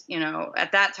was, you know,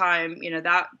 at that time, you know,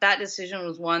 that decision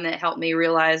was one that helped me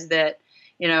realize that,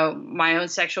 you know, my own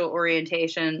sexual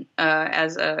orientation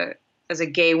as a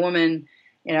gay woman,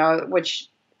 you know, which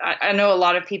I know a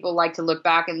lot of people like to look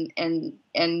back and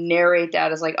narrate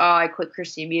that as like, oh, I quit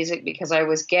Christian music because I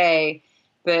was gay.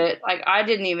 But like, I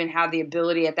didn't even have the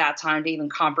ability at that time to even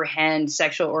comprehend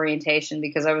sexual orientation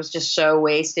because I was just so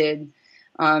wasted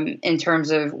in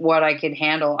terms of what I could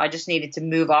handle. I just needed to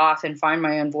move off and find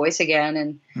my own voice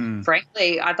again. And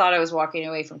frankly, I thought I was walking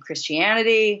away from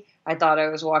Christianity. I thought I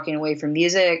was walking away from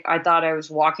music. I thought I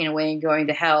was walking away and going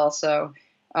to hell. So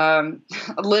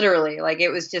literally, like, it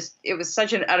was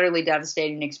such an utterly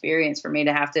devastating experience for me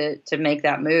to have to make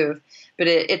that move. But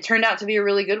it turned out to be a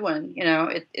really good one. You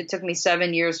know, it took me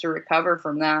 7 years to recover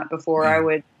from that before I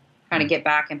would kind of get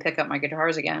back and pick up my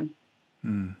guitars again.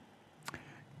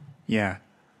 Yeah.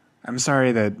 I'm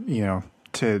sorry that,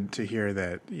 to hear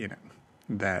that,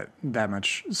 that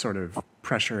much sort of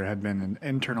pressure had been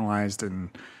internalized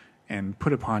and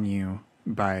put upon you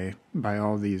by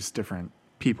all these different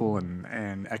people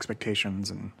and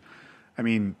expectations. And I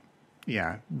mean,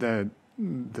 yeah, the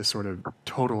sort of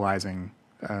totalizing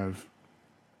of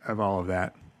all of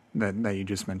that you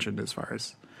just mentioned, as far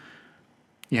as,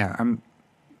 yeah.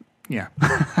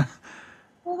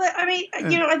 Well, I mean,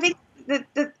 I think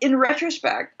that in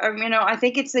retrospect, I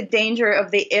think it's the danger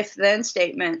of the if-then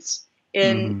statements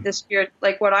in the spirit.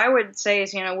 Like, what I would say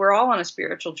is, we're all on a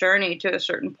spiritual journey to a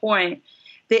certain point.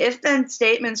 The if-then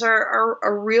statements are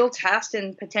a real test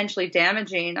and potentially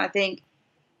damaging, I think,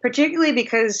 particularly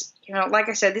because, like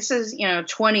I said, this is,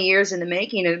 20 years in the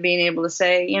making of being able to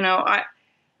say,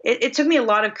 it took me a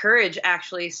lot of courage,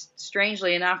 actually,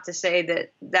 strangely enough, to say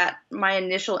that my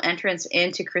initial entrance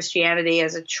into Christianity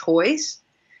as a choice,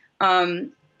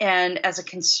 and as a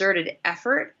concerted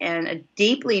effort and a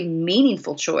deeply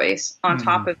meaningful choice on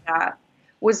top of that,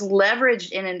 was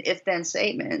leveraged in an if-then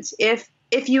statement. If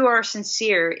you are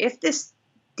sincere, if this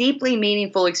deeply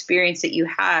meaningful experience that you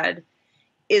had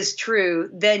is true,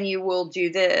 then you will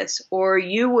do this, or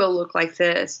you will look like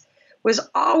this, was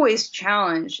always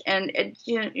challenged. And,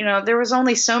 there was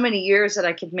only so many years that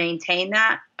I could maintain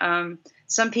that.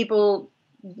 Some people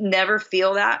never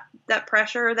feel that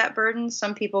pressure or that burden.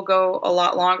 Some people go a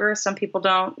lot longer. Some people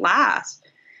don't last.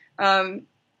 I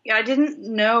didn't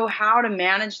know how to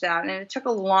manage that. And it took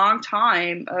a long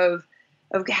time of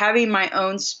having my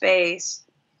own space.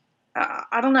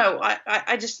 I don't know.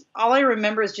 I just, all I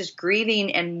remember is just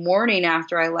grieving and mourning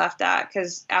after I left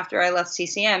after I left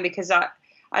CCM, because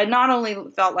I not only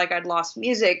felt like I'd lost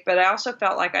music, but I also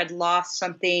felt like I'd lost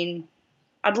something.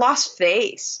 I'd lost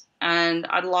face, and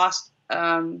I'd lost,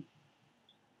 I'd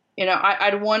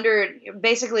wondered,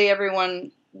 basically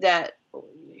everyone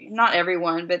not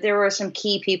everyone, but there were some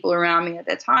key people around me at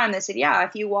that time that said, yeah,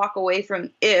 if you walk away from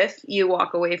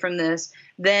this,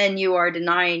 then you are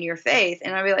denying your faith.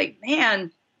 And I'd be like,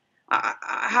 man,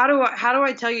 how do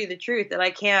I tell you the truth that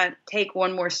I can't take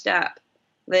one more step?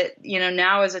 That,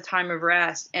 now is a time of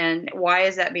rest. And why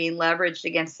is that being leveraged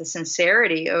against the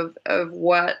sincerity of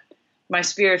what my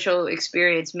spiritual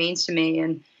experience means to me?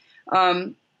 And,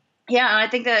 and I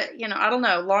think that, I don't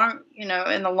know,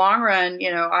 in the long run,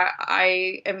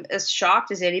 I am as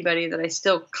shocked as anybody that I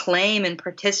still claim and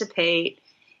participate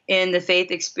in the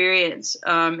faith experience,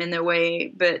 in the way.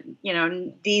 But,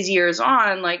 these years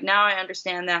on, like, now I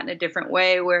understand that in a different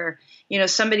way, where,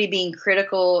 somebody being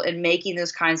critical and making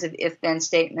those kinds of if-then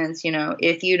statements,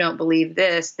 if you don't believe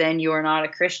this, then you're not a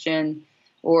Christian,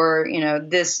 or,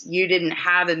 this, you didn't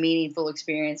have a meaningful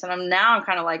experience. And I'm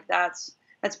kind of like, that's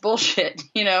bullshit,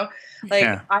 like,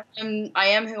 yeah. I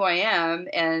am who I am,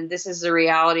 and this is the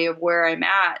reality of where I'm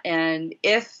at. And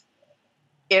if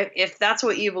that's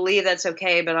what you believe, that's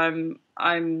okay. But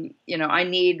I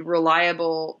need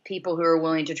reliable people who are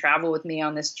willing to travel with me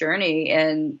on this journey,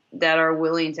 and that are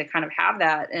willing to kind of have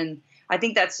that. And I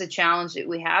think that's the challenge that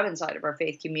we have inside of our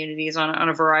faith communities on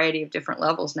a variety of different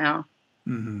levels now.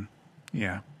 Mm-hmm.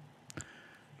 Yeah.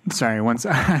 Sorry, I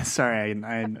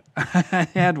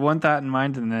had one thought in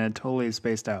mind and then it totally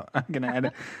spaced out. I'm going to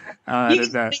edit you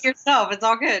can that. Edit yourself. It's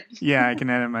all good. Yeah, I can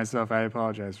edit myself. I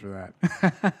apologize for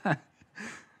that.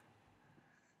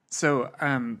 So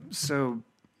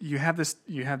you have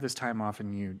this time off,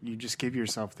 and you just give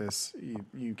yourself this,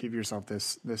 you give yourself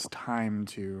this time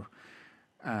to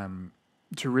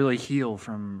really heal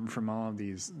from all of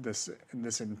this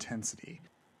intensity.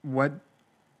 What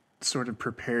sort of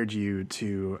prepared you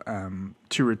to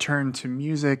return to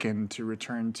music and to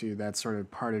return to that sort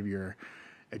of part of your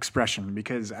expression?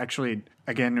 Because actually,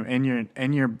 again,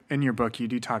 in your book, you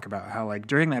do talk about how, like,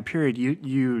 during that period,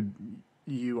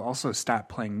 you also stopped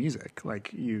playing music.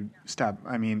 Like, you stopped.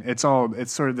 I mean, it's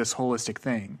sort of this holistic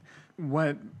thing.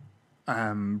 What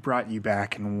brought you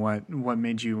back, and what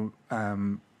made you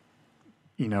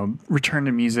return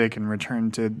to music and return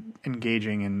to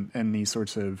engaging in these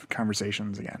sorts of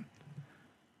conversations again?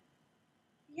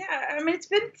 Yeah, I mean, it's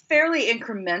been fairly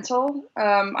incremental.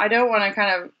 I don't want to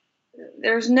kind of,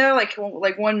 there's no like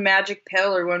one magic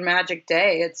pill or one magic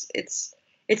day.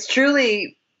 It's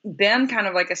truly been kind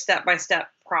of like a step-by-step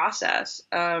process.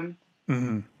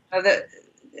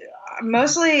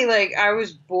 Mostly, like, I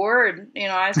was bored.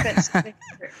 I spent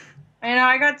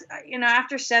I got,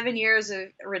 after 7 years of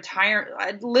retirement,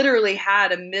 I'd literally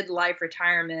had a midlife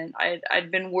retirement. I'd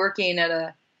been working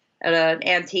at an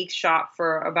antique shop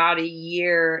for about a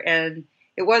year, and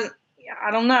it wasn't, I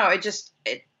don't know,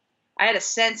 I had a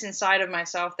sense inside of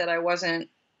myself that I wasn't,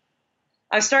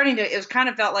 I was starting to, it was kind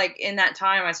of felt like in that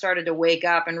time I started to wake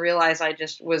up and realize I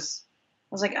was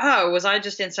like, oh, was I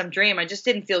just in some dream? I just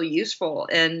didn't feel useful.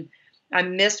 And I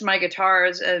missed my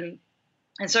guitars. And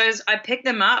so as I picked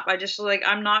them up, I just like,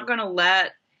 I'm not going to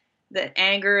let the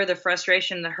anger, the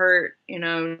frustration, the hurt, you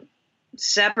know,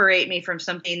 separate me from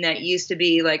something that used to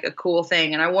be like a cool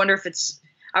thing. And I wonder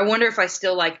if I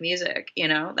still like music, you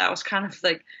know. That was kind of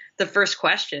like the first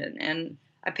question. And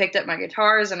I picked up my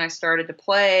guitars and I started to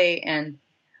play. And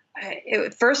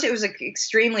at first it was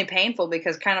extremely painful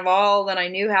because kind of all that I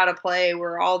knew how to play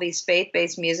were all these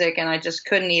faith-based music, and I just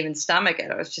couldn't even stomach it.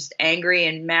 I was just angry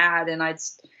and mad, and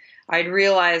I'd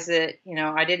realized that, you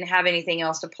know, I didn't have anything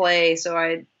else to play. So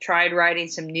I tried writing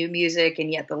some new music,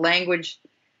 and yet the language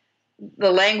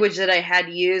that I had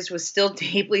used was still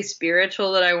deeply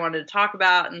spiritual that I wanted to talk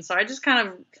about. And so I just kind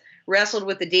of wrestled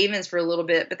with the demons for a little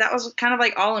bit, but that was kind of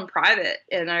like all in private.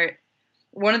 And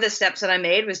one of the steps that I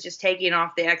made was just taking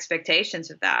off the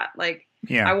expectations of that. Like,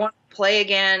 Yeah. I want to play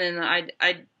again. And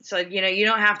I said, you know, you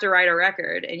don't have to write a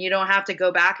record, and you don't have to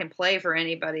go back and play for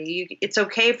anybody. It's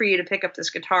okay for you to pick up this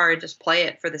guitar and just play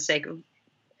it for the sake of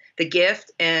the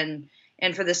gift and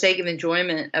for the sake of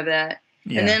enjoyment of that.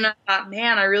 Yeah. And then I thought,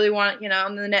 man, I really want, you know,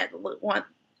 on the net,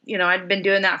 you know, I'd been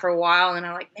doing that for a while, and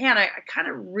I'm like, man, I kind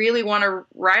of really want to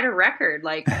write a record.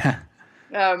 Like,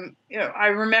 you know, I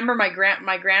remember my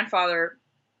grandfather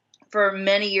for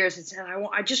many years had said,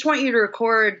 I just want you to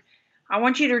record. I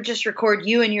want you to just record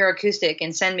you and your acoustic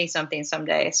and send me something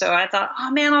someday. So I thought,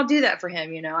 oh man, I'll do that for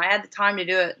him. You know, I had the time to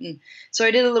do it. And so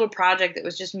I did a little project that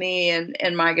was just me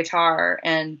and my guitar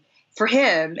and for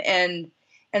him. And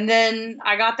then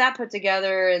I got that put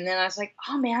together, and then I was like,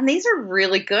 oh man, these are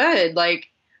really good. Like,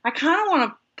 I kind of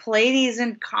want to play these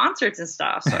in concerts and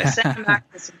stuff. So I sent them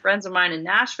back to some friends of mine in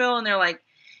Nashville, and they're like,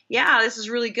 yeah, this is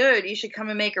really good. You should come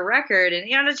and make a record. And,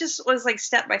 you know, it just was like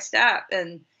step by step.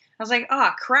 And I was like,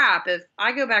 oh crap, if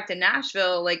I go back to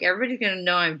Nashville, like, everybody's going to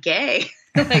know I'm gay.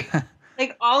 like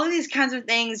all of these kinds of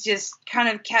things just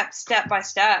kind of kept step by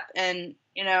step. And,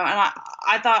 you know, and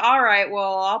I thought, all right,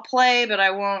 well, I'll play, but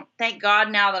I won't. Thank God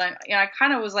now that I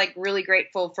kind of was like really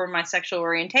grateful for my sexual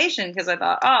orientation, because I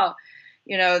thought, oh,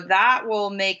 you know, that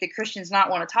will make the Christians not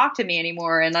want to talk to me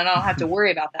anymore, and I don't have to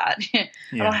worry about that. Yeah.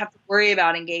 I don't have to worry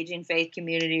about engaging faith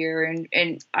community,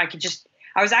 and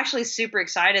I was actually super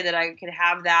excited that I could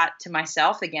have that to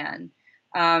myself again.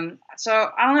 So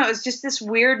I don't know, it was just this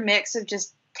weird mix of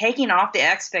just taking off the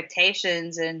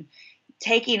expectations and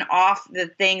taking off the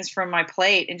things from my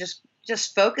plate and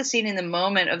just focusing in the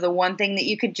moment of the one thing that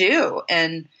you could do.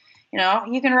 And, you know,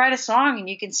 you can write a song and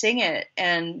you can sing it,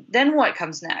 and then what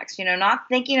comes next? You know, not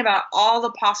thinking about all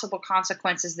the possible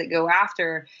consequences that go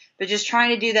after, but just trying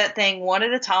to do that thing one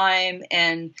at a time.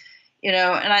 And, you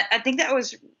know, and I think that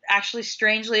was actually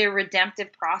strangely a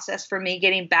redemptive process for me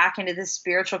getting back into this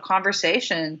spiritual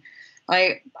conversation.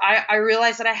 Like, I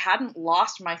realized that I hadn't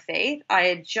lost my faith. I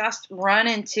had just run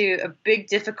into a big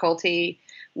difficulty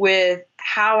with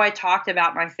how I talked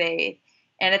about my faith.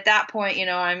 And at that point, you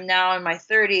know, I'm now in my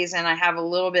 30s, and I have a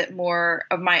little bit more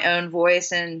of my own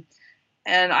voice. And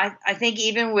I think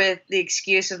even with the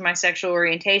excuse of my sexual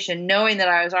orientation, knowing that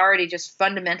I was already just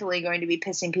fundamentally going to be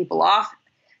pissing people off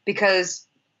because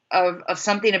of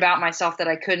something about myself that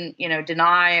I couldn't, you know,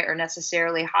 deny or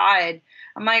necessarily hide,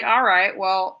 I'm like, all right,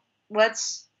 well,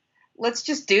 let's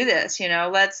just do this, you know,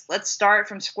 let's start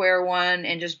from square one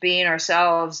and just being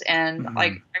ourselves. And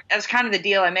like, that's kind of the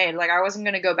deal I made. Like, I wasn't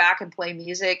going to go back and play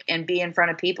music and be in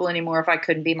front of people anymore if I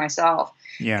couldn't be myself.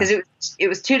 Yeah. Because it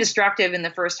was too destructive in the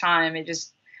first time.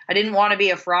 I didn't want to be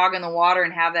a frog in the water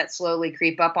and have that slowly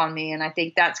creep up on me. And I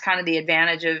think that's kind of the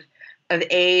advantage of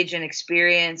age and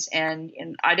experience. And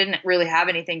I didn't really have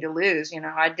anything to lose. You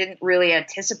know, I didn't really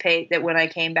anticipate that when I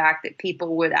came back that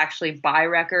people would actually buy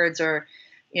records, or,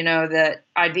 you know, that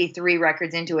I'd be 3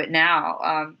 records into it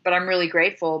now. But I'm really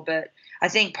grateful. But I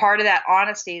think part of that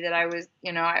honesty that I was,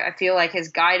 you know, I feel like has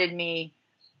guided me.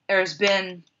 There's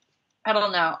been, I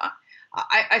don't know,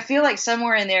 I feel like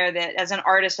somewhere in there that as an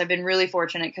artist, I've been really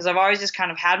fortunate, because I've always just kind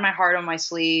of had my heart on my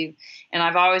sleeve, and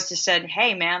I've always just said,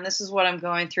 hey man, this is what I'm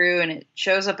going through, and it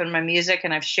shows up in my music,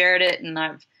 and I've shared it, and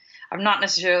I've not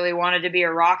necessarily wanted to be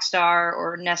a rock star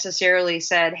or necessarily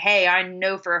said, hey, I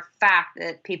know for a fact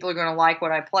that people are going to like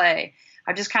what I play.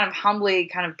 I just kind of humbly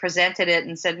kind of presented it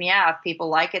and said, yeah, if people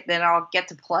like it, then I'll get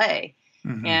to play.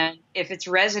 Mm-hmm. And if it's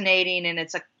resonating and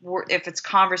if it's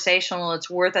conversational, it's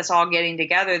worth us all getting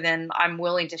together, then I'm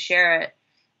willing to share it.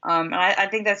 And I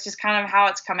think that's just kind of how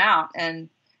it's come out. And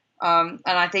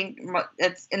I think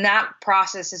it's in that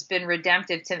process has been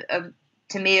redemptive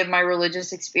to me of my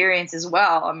religious experience as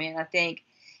well. I mean, I think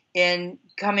in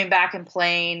coming back and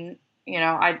playing,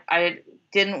 I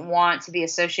didn't want to be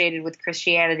associated with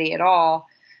Christianity at all.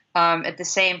 At the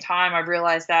same time, I've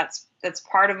realized that's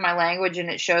part of my language, and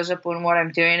it shows up in what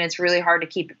I'm doing. It's really hard to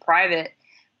keep it private.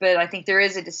 But I think there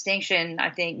is a distinction, I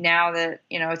think, now that,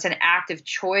 it's an active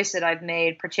choice that I've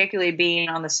made, particularly being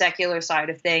on the secular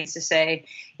side of things, to say,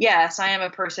 yes, I am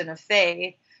a person of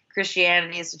faith.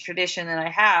 Christianity is a tradition that I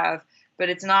have, but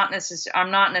I'm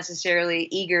not necessarily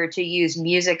eager to use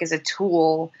music as a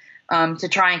tool to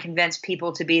try and convince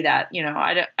people to be that.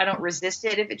 I don't resist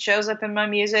it if it shows up in my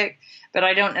music, but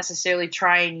I don't necessarily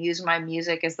try and use my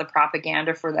music as the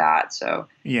propaganda for that. So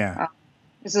yeah.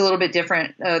 It's a little bit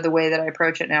different the way that I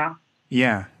approach it now.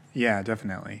 Yeah,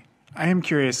 definitely. I am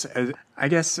curious, I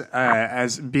guess,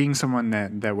 as being someone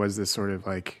that was this sort of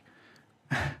like,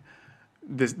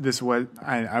 this was,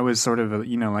 I was sort of,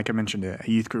 like I mentioned, a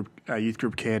youth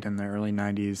group kid in the early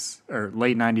 90s or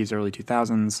late 90s, early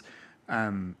 2000s.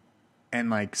 And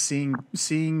like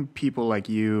seeing people like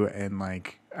you and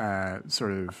like,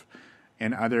 sort of,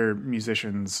 and other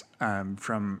musicians,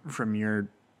 from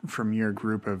your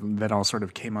group that all sort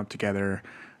of came up together,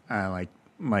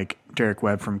 like Derek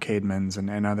Webb from Caedmon's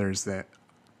and others that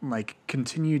like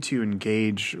continue to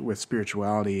engage with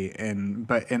spirituality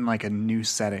but in like a new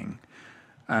setting,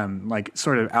 like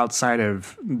sort of outside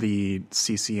of the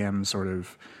CCM sort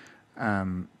of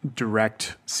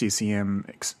direct CCM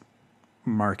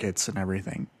markets and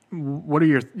everything. What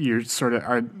are your sort of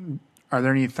are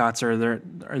there any thoughts?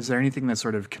 Is there anything that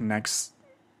sort of connects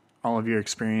all of your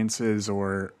experiences,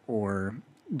 or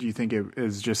do you think it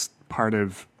is just part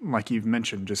of, like you've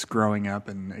mentioned, just growing up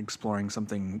and exploring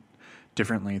something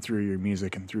differently through your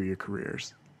music and through your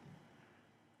careers?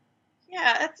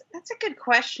 Yeah, that's a good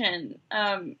question.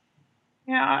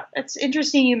 It's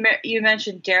interesting you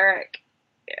mentioned Derek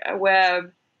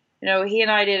Webb. He and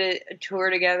I did a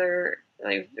tour together,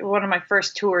 like one of my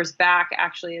first tours back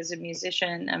actually as a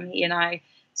musician.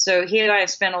 So he and I have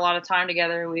spent a lot of time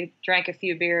together. We drank a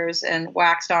few beers and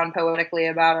waxed on poetically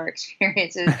about our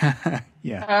experiences.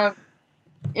 Yeah.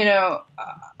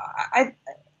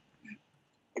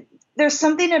 There's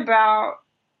something about,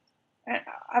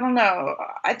 I don't know.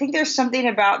 I think there's something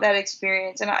about that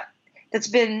experience, and that's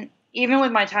been, even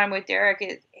with my time with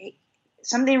Derek,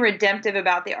 something redemptive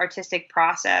about the artistic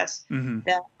process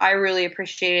that I really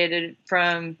appreciated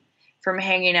from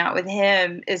hanging out with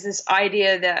him, is this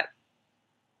idea that,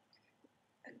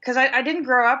 because I didn't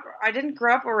grow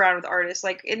up around with artists.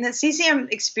 Like in the CCM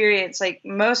experience, like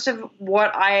most of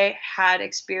what I had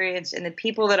experienced and the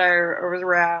people that I was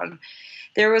around,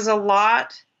 there was a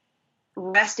lot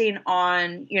resting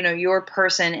on, your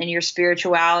person and your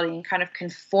spirituality and kind of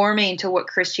conforming to what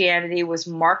Christianity was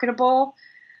marketable,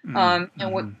 and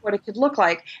what it could look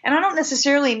like. And I don't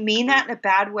necessarily mean that in a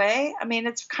bad way. I mean,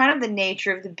 it's kind of the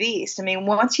nature of the beast. I mean,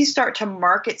 once you start to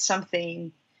market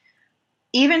something,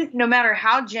 even no matter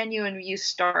how genuine you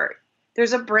start,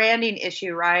 there's a branding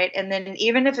issue, right? And then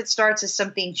even if it starts as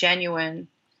something genuine,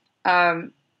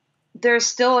 there's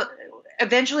still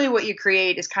eventually what you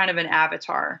create is kind of an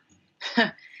avatar,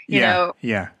 Yeah.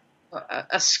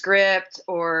 a script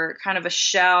or kind of a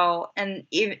shell. And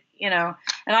even, and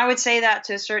I would say that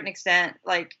to a certain extent,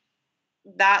 like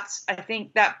I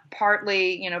think that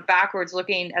partly, backwards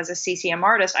looking as a CCM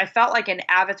artist, I felt like an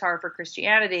avatar for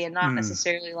Christianity and not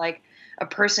necessarily like a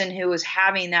person who was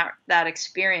having that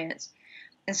experience.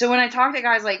 And so when I talk to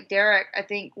guys like Derek, I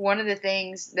think one of the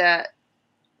things that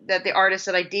the artists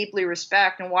that I deeply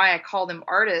respect, and why I call them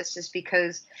artists, is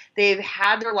because they've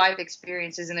had their life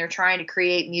experiences and they're trying to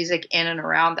create music in and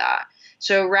around that.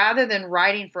 So rather than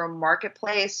writing for a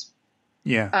marketplace,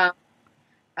 they're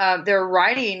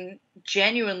writing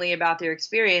genuinely about their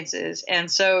experiences. And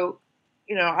so,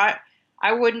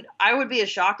 I would be as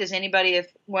shocked as anybody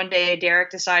if one day Derek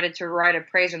decided to write a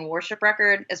praise and worship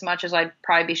record, as much as I'd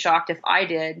probably be shocked if I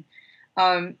did.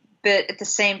 But at the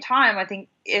same time, I think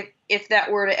if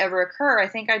that were to ever occur, I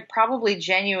think I'd probably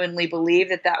genuinely believe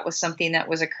that was something that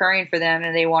was occurring for them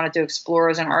and they wanted to explore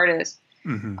as an artist.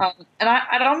 And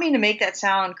I don't mean to make that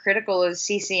sound critical of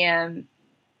CCM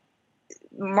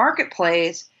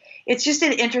marketplace. It's just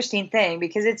an interesting thing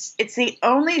because it's the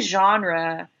only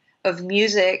genre of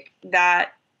music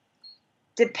that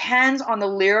depends on the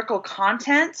lyrical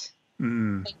content.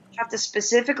 You have to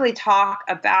specifically talk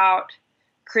about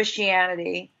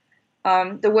Christianity.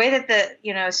 The way that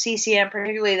CCM,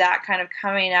 particularly that kind of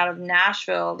coming out of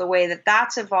Nashville, the way that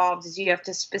that's evolved is you have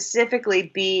to specifically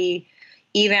be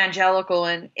evangelical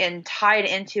and tied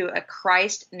into a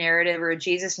Christ narrative or a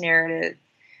Jesus narrative.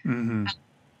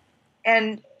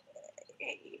 And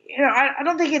I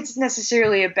don't think it's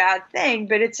necessarily a bad thing,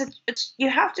 but it's you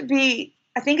have to be.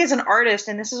 I think as an artist,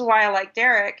 and this is why I like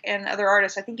Derek and other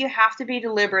artists, I think you have to be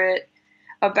deliberate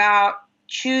about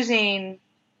choosing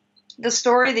the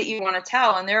story that you want to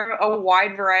tell. And there are a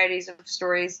wide varieties of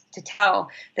stories to tell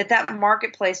that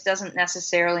marketplace doesn't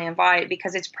necessarily invite,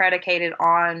 because it's predicated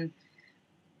on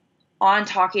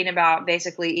talking about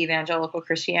basically evangelical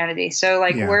Christianity. So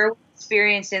like where we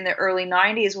experienced in the early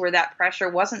 90s, where that pressure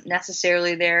wasn't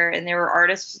necessarily there, and there were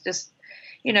artists just,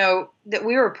 that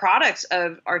we were products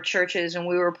of our churches, and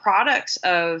we were products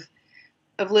of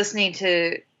listening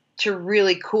to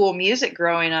really cool music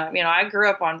growing up. I grew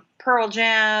up on Pearl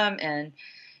Jam and,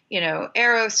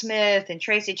 Aerosmith and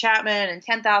Tracy Chapman and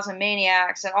 10,000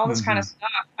 Maniacs and all this kind of stuff.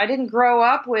 I didn't grow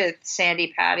up with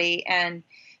Sandy Patty and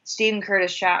Stephen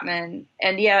Curtis Chapman.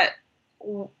 And yet,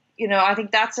 I think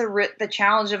that's the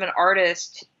challenge of an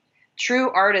artist,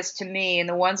 true artist to me, and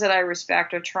the ones that I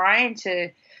respect, are trying to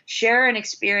share an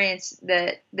experience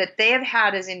that they have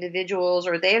had as individuals,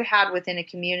 or they have had within a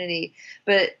community,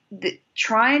 but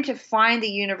trying to find the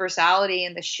universality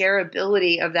and the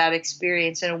shareability of that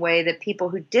experience in a way that people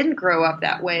who didn't grow up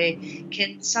that way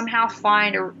can somehow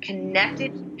find a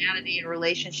connected humanity and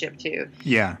relationship to.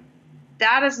 Yeah.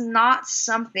 That is not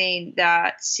something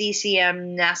that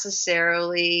CCM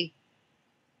necessarily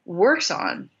works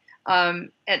on.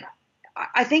 And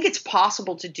I think it's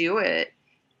possible to do it.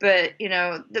 But,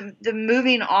 the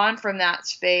moving on from that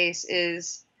space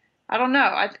is, I don't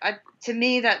know. To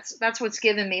me, that's what's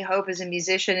given me hope as a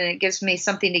musician, and it gives me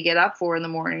something to get up for in the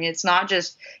morning. It's not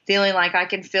just feeling like I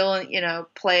can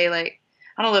play like,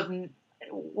 I don't know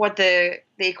what the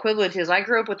equivalent is. I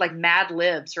grew up with like Mad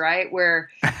Libs, right?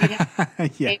 Where you'd have,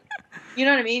 you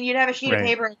know what I mean? You'd have a sheet of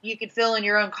paper and you could fill in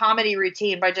your own comedy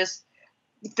routine by just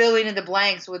filling in the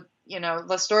blanks with,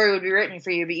 the story would be written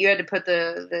for you, but you had to put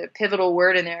the pivotal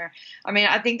word in there. I mean,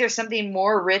 I think there's something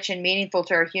more rich and meaningful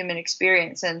to our human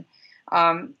experience. And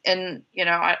I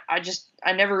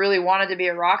never really wanted to be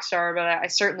a rock star, but I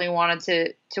certainly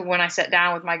wanted to, when I sat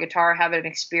down with my guitar, have an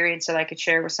experience that I could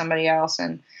share with somebody else.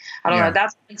 And I don't know,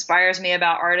 that's what inspires me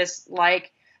about artists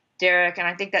like Derek. And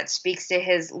I think that speaks to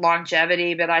his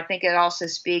longevity, but I think it also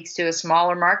speaks to a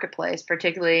smaller marketplace,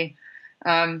 particularly,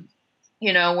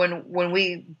 when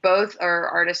we both are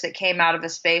artists that came out of a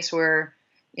space where,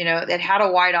 that had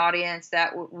a wide audience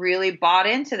that really bought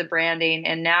into the branding.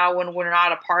 And now when we're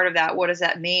not a part of that, what does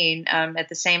that mean? At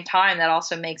the same time, that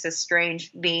also makes us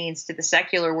strange beings to the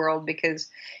secular world, because,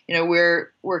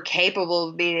 we're capable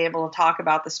of being able to talk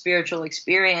about the spiritual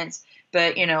experience.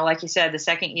 But, like you said, the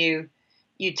second you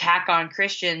tack on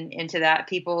Christian into that,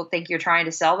 people think you're trying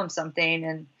to sell them something.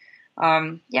 And,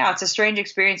 it's a strange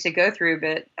experience to go through,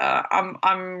 but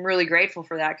I'm really grateful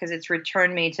for that, because it's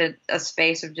returned me to a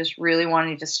space of just really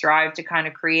wanting to strive to kind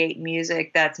of create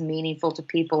music that's meaningful to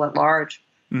people at large.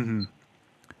 Mm-hmm.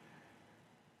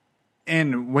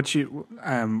 And what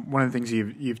one of the things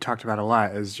you've talked about a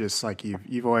lot is just like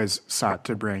you've always sought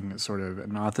to bring sort of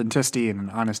an authenticity and an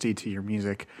honesty to your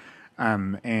music,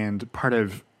 and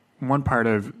one part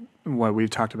of what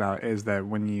we've talked about is that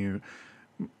when you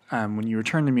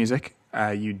return to music,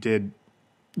 you did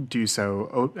do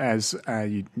so as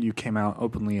you came out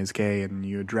openly as gay, and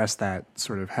you addressed that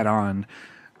sort of head on.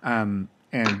 And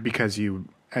because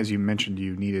as you mentioned,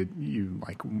 you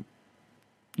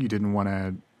didn't want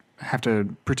to have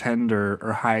to pretend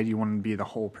or hide. You wanted to be the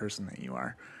whole person that you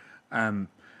are.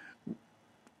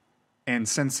 And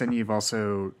since then, you've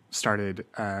also started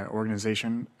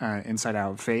organization, Inside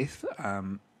Out Faith.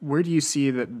 Where do you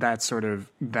see that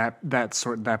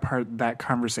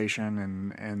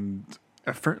conversation and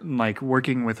like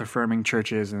working with affirming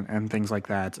churches and things like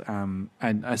that?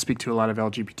 I speak to a lot of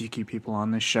LGBTQ people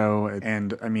on this show,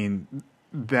 and I mean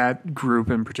that group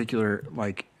in particular,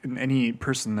 like any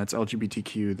person that's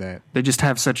LGBTQ, that they just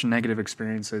have such negative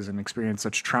experiences and experience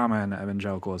such trauma in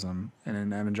evangelicalism and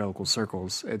in evangelical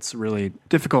circles. It's really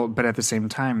difficult, but at the same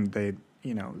time, they.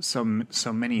 So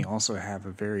many also have a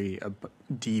very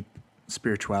deep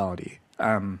spirituality,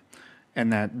 and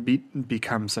that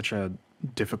becomes such a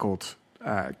difficult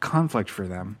conflict for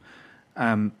them.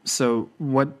 So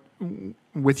what,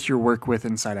 with your work with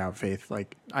Inside Out Faith,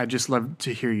 like I'd just love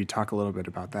to hear you talk a little bit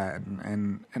about that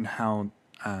and how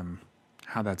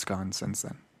that's gone since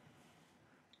then.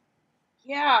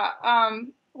 Yeah.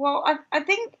 Well, I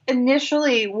think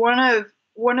initially one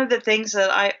of the things that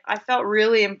I felt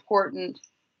really important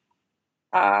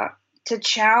to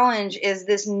challenge is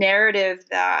this narrative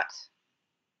that,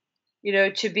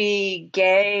 to be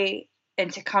gay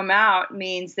and to come out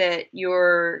means that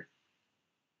you're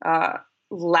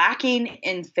lacking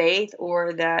in faith,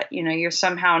 or that, you're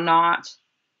somehow not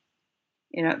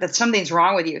that something's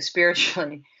wrong with you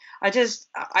spiritually. I just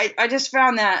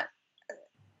found that,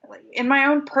 like, in my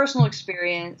own personal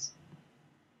experience,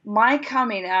 my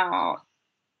coming out,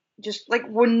 just like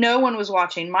when no one was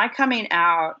watching, my coming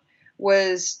out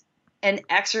was an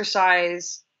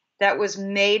exercise that was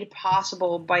made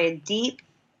possible by a deep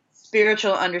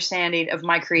spiritual understanding of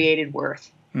my created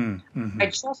worth. Mm-hmm. I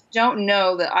just don't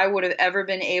know that I would have ever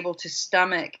been able to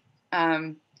stomach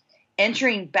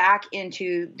entering back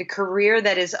into the career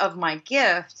that is of my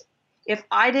gift if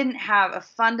I didn't have a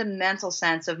fundamental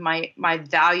sense of my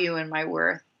value and my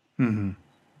worth. Mm-hmm.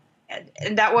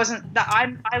 And that wasn't that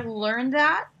I learned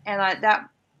that, and that,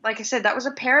 like I said, that was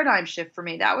a paradigm shift for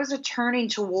me. That was a turning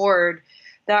toward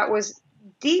that was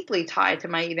deeply tied to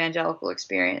my evangelical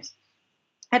experience.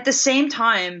 At the same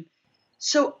time,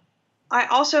 so I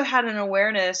also had an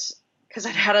awareness, because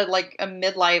I'd had a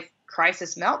midlife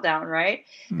crisis meltdown, right?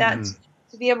 Mm-hmm. That's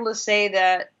to be able to say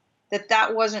that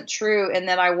wasn't true, and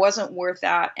that I wasn't worth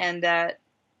that, and that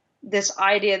this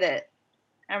idea that,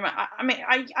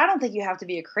 I don't think you have to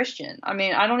be a Christian. I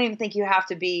mean, I don't even think you have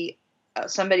to be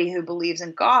somebody who believes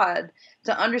in God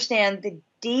to understand the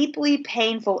deeply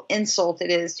painful insult it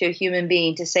is to a human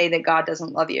being to say that God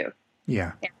doesn't love you.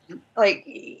 Yeah. And, like,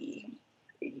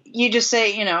 you just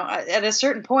say, at a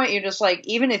certain point, you're just like,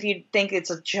 even if you think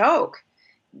it's a joke,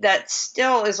 that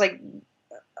still is like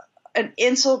an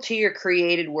insult to your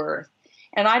created worth.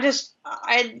 And I had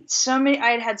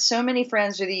had so many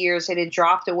friends through the years that had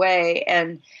dropped away,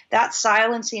 and that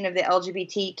silencing of the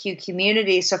LGBTQ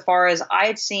community, so far as I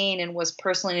had seen and was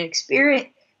personally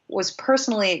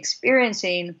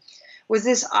experiencing, was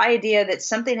this idea that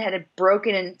something had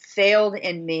broken and failed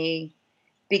in me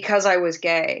because I was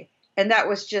gay. And that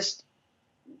was just,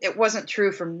 it wasn't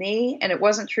true for me, and it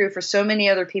wasn't true for so many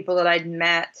other people that I'd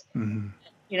met. Mm-hmm.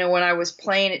 When I was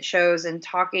playing at shows and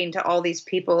talking to all these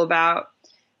people about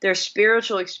their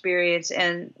spiritual experience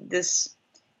and this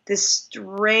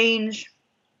strange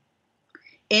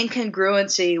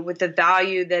incongruency with the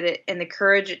value and the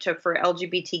courage it took for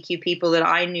LGBTQ people that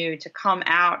I knew to come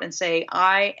out and say,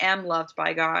 I am loved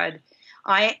by God.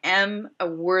 I am a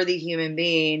worthy human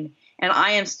being, and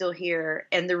I am still here.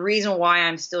 And the reason why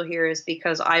I'm still here is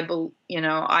because I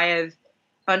have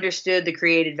understood the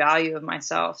created value of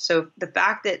myself. So the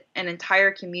fact that an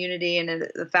entire community and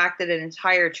the fact that an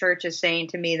entire church is saying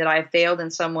to me that I failed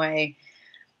in some way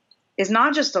is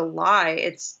not just a lie.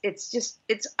 It's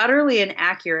utterly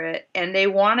inaccurate. And they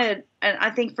wanted, and I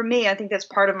think for me, I think that's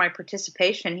part of my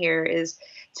participation here, is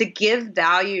to give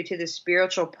value to the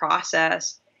spiritual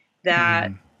process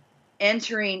that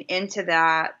entering into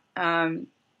that, and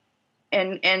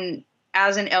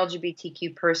as an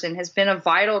LGBTQ person has been a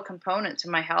vital component to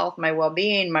my health, my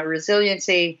well-being, my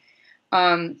resiliency,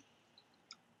 and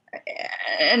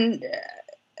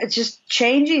it's just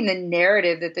changing the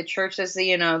narrative that the church says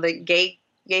that gay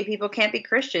people can't be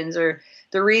Christians, or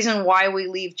the reason why we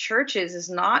leave churches has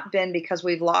not been because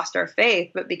we've lost our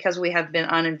faith, but because we have been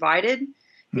uninvited,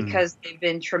 because they've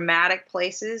been traumatic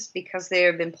places, because they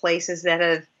have been places that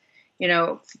have,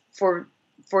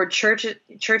 for church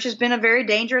has been a very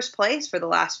dangerous place for the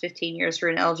last 15 years for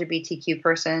an LGBTQ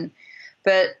person.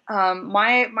 But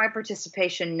my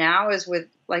participation now is with,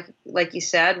 like you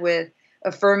said, with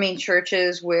affirming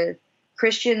churches, with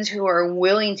Christians who are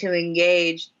willing to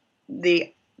engage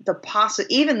even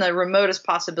the remotest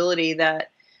possibility that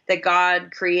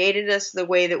God created us the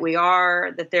way that we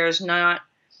are, that there's not,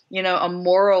 a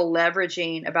moral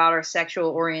leveraging about our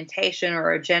sexual orientation or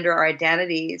our gender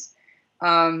identities.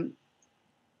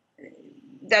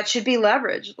 That should be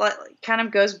leveraged. Kind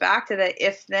of goes back to the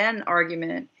if-then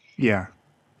argument. Yeah.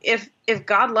 If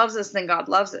God loves us, then God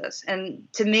loves us. And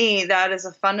to me, that is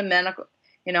a fundamental,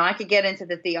 I could get into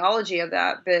the theology of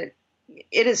that, but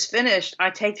it is finished. I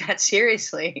take that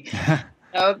seriously.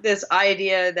 This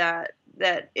idea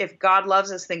that if God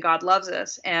loves us, then God loves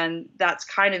us. And that's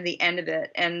kind of the end of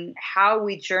it. And how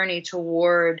we journey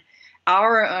toward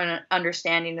our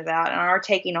understanding of that and our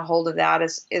taking a hold of that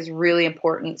is really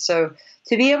important. So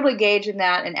to be able to engage in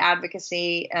that and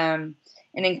advocacy and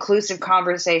inclusive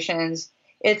conversations,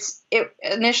 it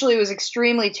initially was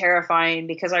extremely terrifying,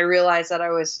 because I realized that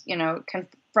I was,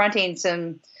 confronting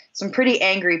some pretty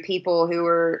angry people who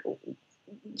were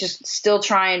just still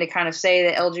trying to kind of say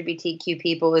that LGBTQ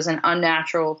people is an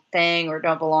unnatural thing or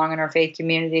don't belong in our faith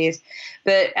communities.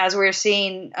 But as we're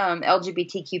seeing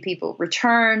LGBTQ people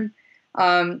return,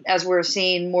 as we're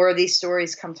seeing more of these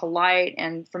stories come to light.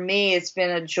 And for me, it's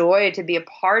been a joy to be a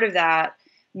part of that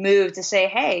move to say,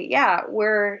 hey, yeah,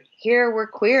 we're here, we're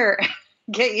queer,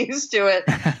 get used to it.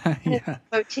 Yeah.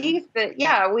 Motif, but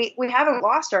yeah, we haven't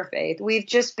lost our faith. We've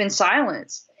just been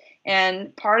silenced.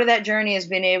 And part of that journey has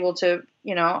been able to,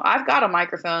 I've got a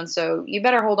microphone, so you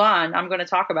better hold on. I'm going to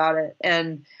talk about it.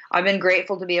 And I've been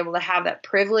grateful to be able to have that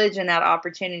privilege and that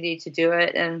opportunity to do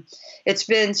it. And it's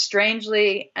been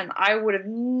strangely, and I would have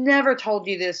never told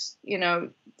you this,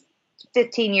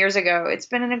 15 years ago, it's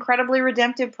been an incredibly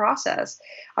redemptive process.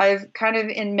 I've kind of,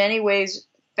 in many ways,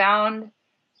 found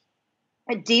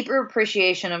a deeper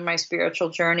appreciation of my spiritual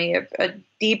journey, a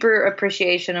deeper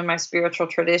appreciation of my spiritual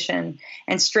tradition.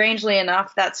 And strangely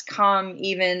enough, that's come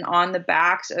even on the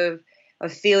backs of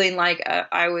feeling like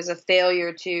I was a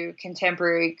failure to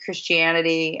contemporary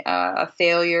Christianity, a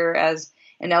failure as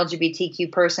an LGBTQ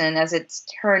person. As it's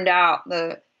turned out,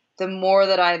 the more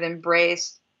that I've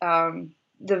embraced the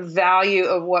value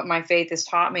of what my faith has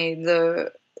taught me,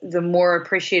 the more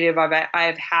appreciative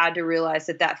I've had to realize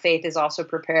that faith has also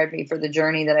prepared me for the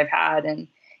journey that I've had. And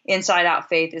Inside Out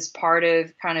Faith is part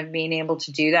of kind of being able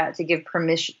to do that, to give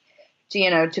permission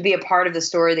to be a part of the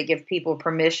story that gives people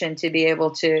permission to be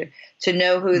able to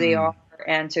know who they are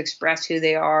and to express who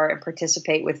they are and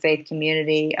participate with faith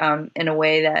community in a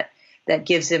way that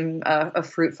gives them a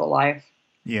fruitful life.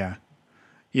 Yeah.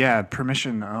 Yeah.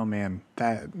 Permission. Oh man,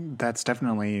 that's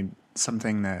definitely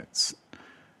something that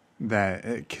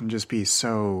it can just be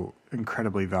so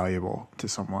incredibly valuable to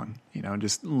someone,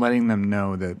 just letting them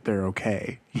know that they're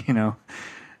okay,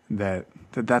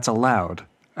 that's allowed,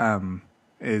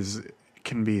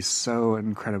 can be so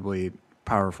incredibly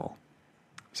powerful.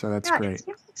 So that's great.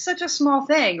 It's such a small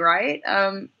thing, right?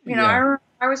 I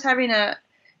was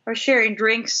sharing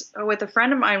drinks with a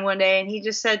friend of mine one day, and he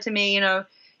just said to me,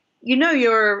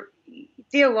 you're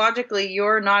theologically,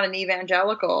 you're not an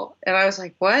evangelical. And I was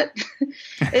like, what?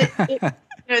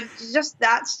 Just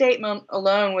that statement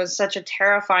alone was such a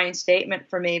terrifying statement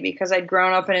for me, because I'd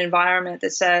grown up in an environment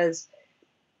that says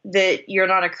that you're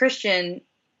not a Christian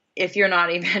if you're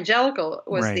not evangelical,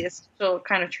 was right. The essential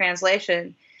kind of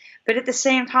translation. But at the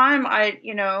same time, I've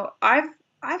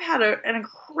had an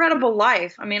incredible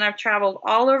life. I mean, I've traveled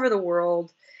all over the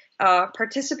world,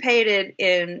 participated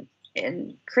in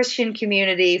Christian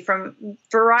community from a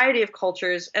variety of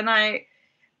cultures. And I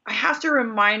have to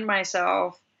remind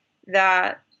myself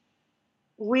that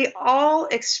we all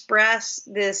express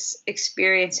this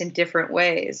experience in different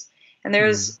ways. And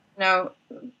there's,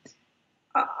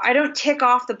 I don't tick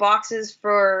off the boxes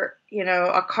for,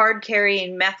 a card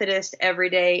carrying Methodist every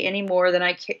day any more than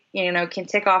I can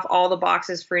tick off all the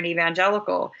boxes for an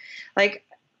evangelical. Like,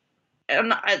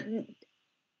 but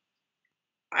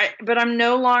I'm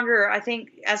no longer, I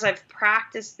think as I've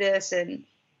practiced this and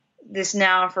this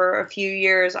now for a few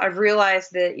years, I've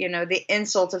realized that, the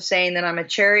insult of saying that I'm a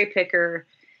cherry picker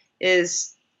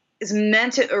is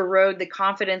meant to erode the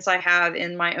confidence I have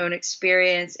in my own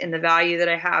experience, in the value that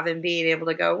I have in being able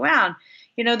to go, wow,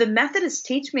 the Methodists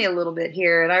teach me a little bit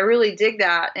here, and I really dig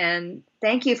that. And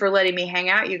thank you for letting me hang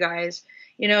out, you guys.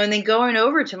 And then going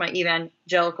over to my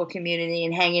evangelical community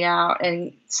and hanging out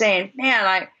and saying,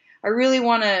 man, I really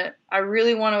want to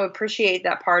appreciate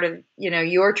that part of,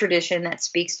 your tradition that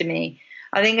speaks to me.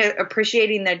 I think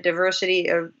appreciating the diversity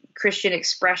of Christian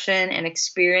expression and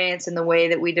experience and the way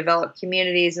that we develop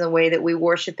communities and the way that we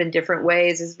worship in different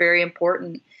ways is very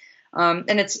important.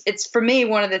 And it's for me,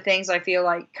 one of the things I feel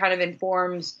like kind of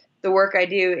informs the work I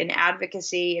do in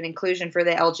advocacy and inclusion for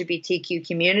the LGBTQ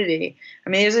community. I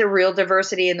mean, there's a real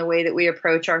diversity in the way that we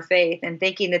approach our faith, and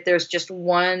thinking that there's just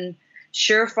one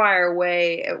surefire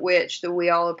way at which that we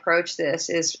all approach this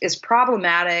is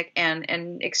problematic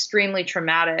and extremely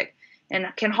traumatic,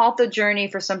 and can halt the journey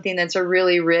for something that's a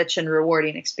really rich and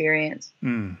rewarding experience.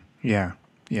 Yeah,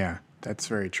 that's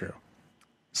very true.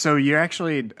 So you're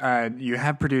actually, you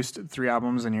have produced 3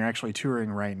 albums, and you're actually touring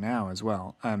right now as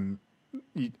well.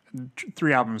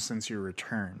 3 albums since your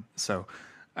return. So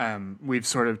we've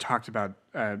sort of talked about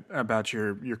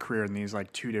your career in these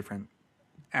like 2 different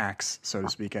acts, so to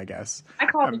speak, I guess. I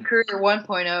call them Career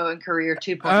 1.0 and Career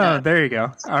 2.0. Oh, there you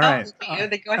go. All right.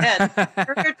 Go ahead.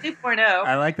 Career 2.0.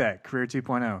 I like that. Career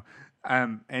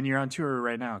 2.0. And you're on tour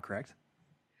right now, correct?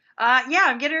 Yeah,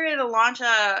 I'm getting ready to launch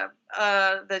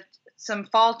some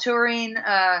fall touring.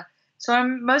 So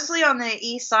I'm mostly on the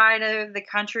east side of the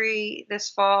country this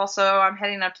fall. So I'm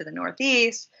heading up to the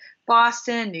Northeast,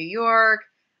 Boston, New York.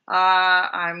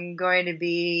 I'm going to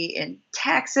be in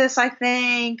Texas, I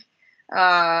think.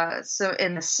 So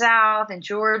in the South, in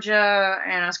Georgia,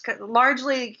 and it's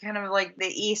largely kind of like the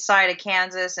east side of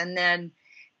Kansas. And then,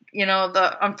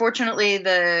 unfortunately,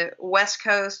 the West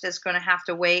Coast is going to have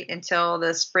to wait until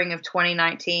the spring of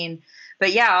 2019.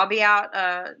 But yeah, I'll be out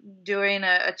doing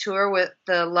a tour with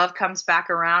the Love Comes Back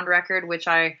Around record, which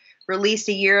I released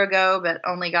a year ago, but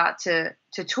only got to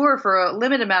tour for a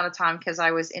limited amount of time because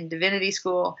I was in divinity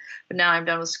school. But now I'm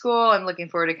done with school. I'm looking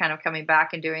forward to kind of coming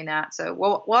back and doing that. So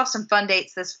we'll have some fun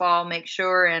dates this fall. Make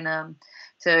sure and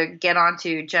to get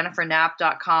onto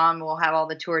JenniferKnapp.com. We'll have all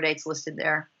the tour dates listed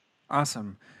there.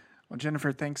 Awesome. Well,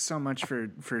 Jennifer, thanks so much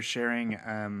for sharing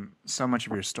so much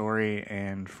of your story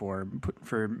and for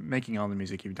making all the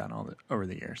music you've done over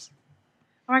the years.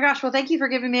 Oh my gosh. Well, thank you for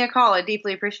giving me a call. I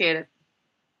deeply appreciate it.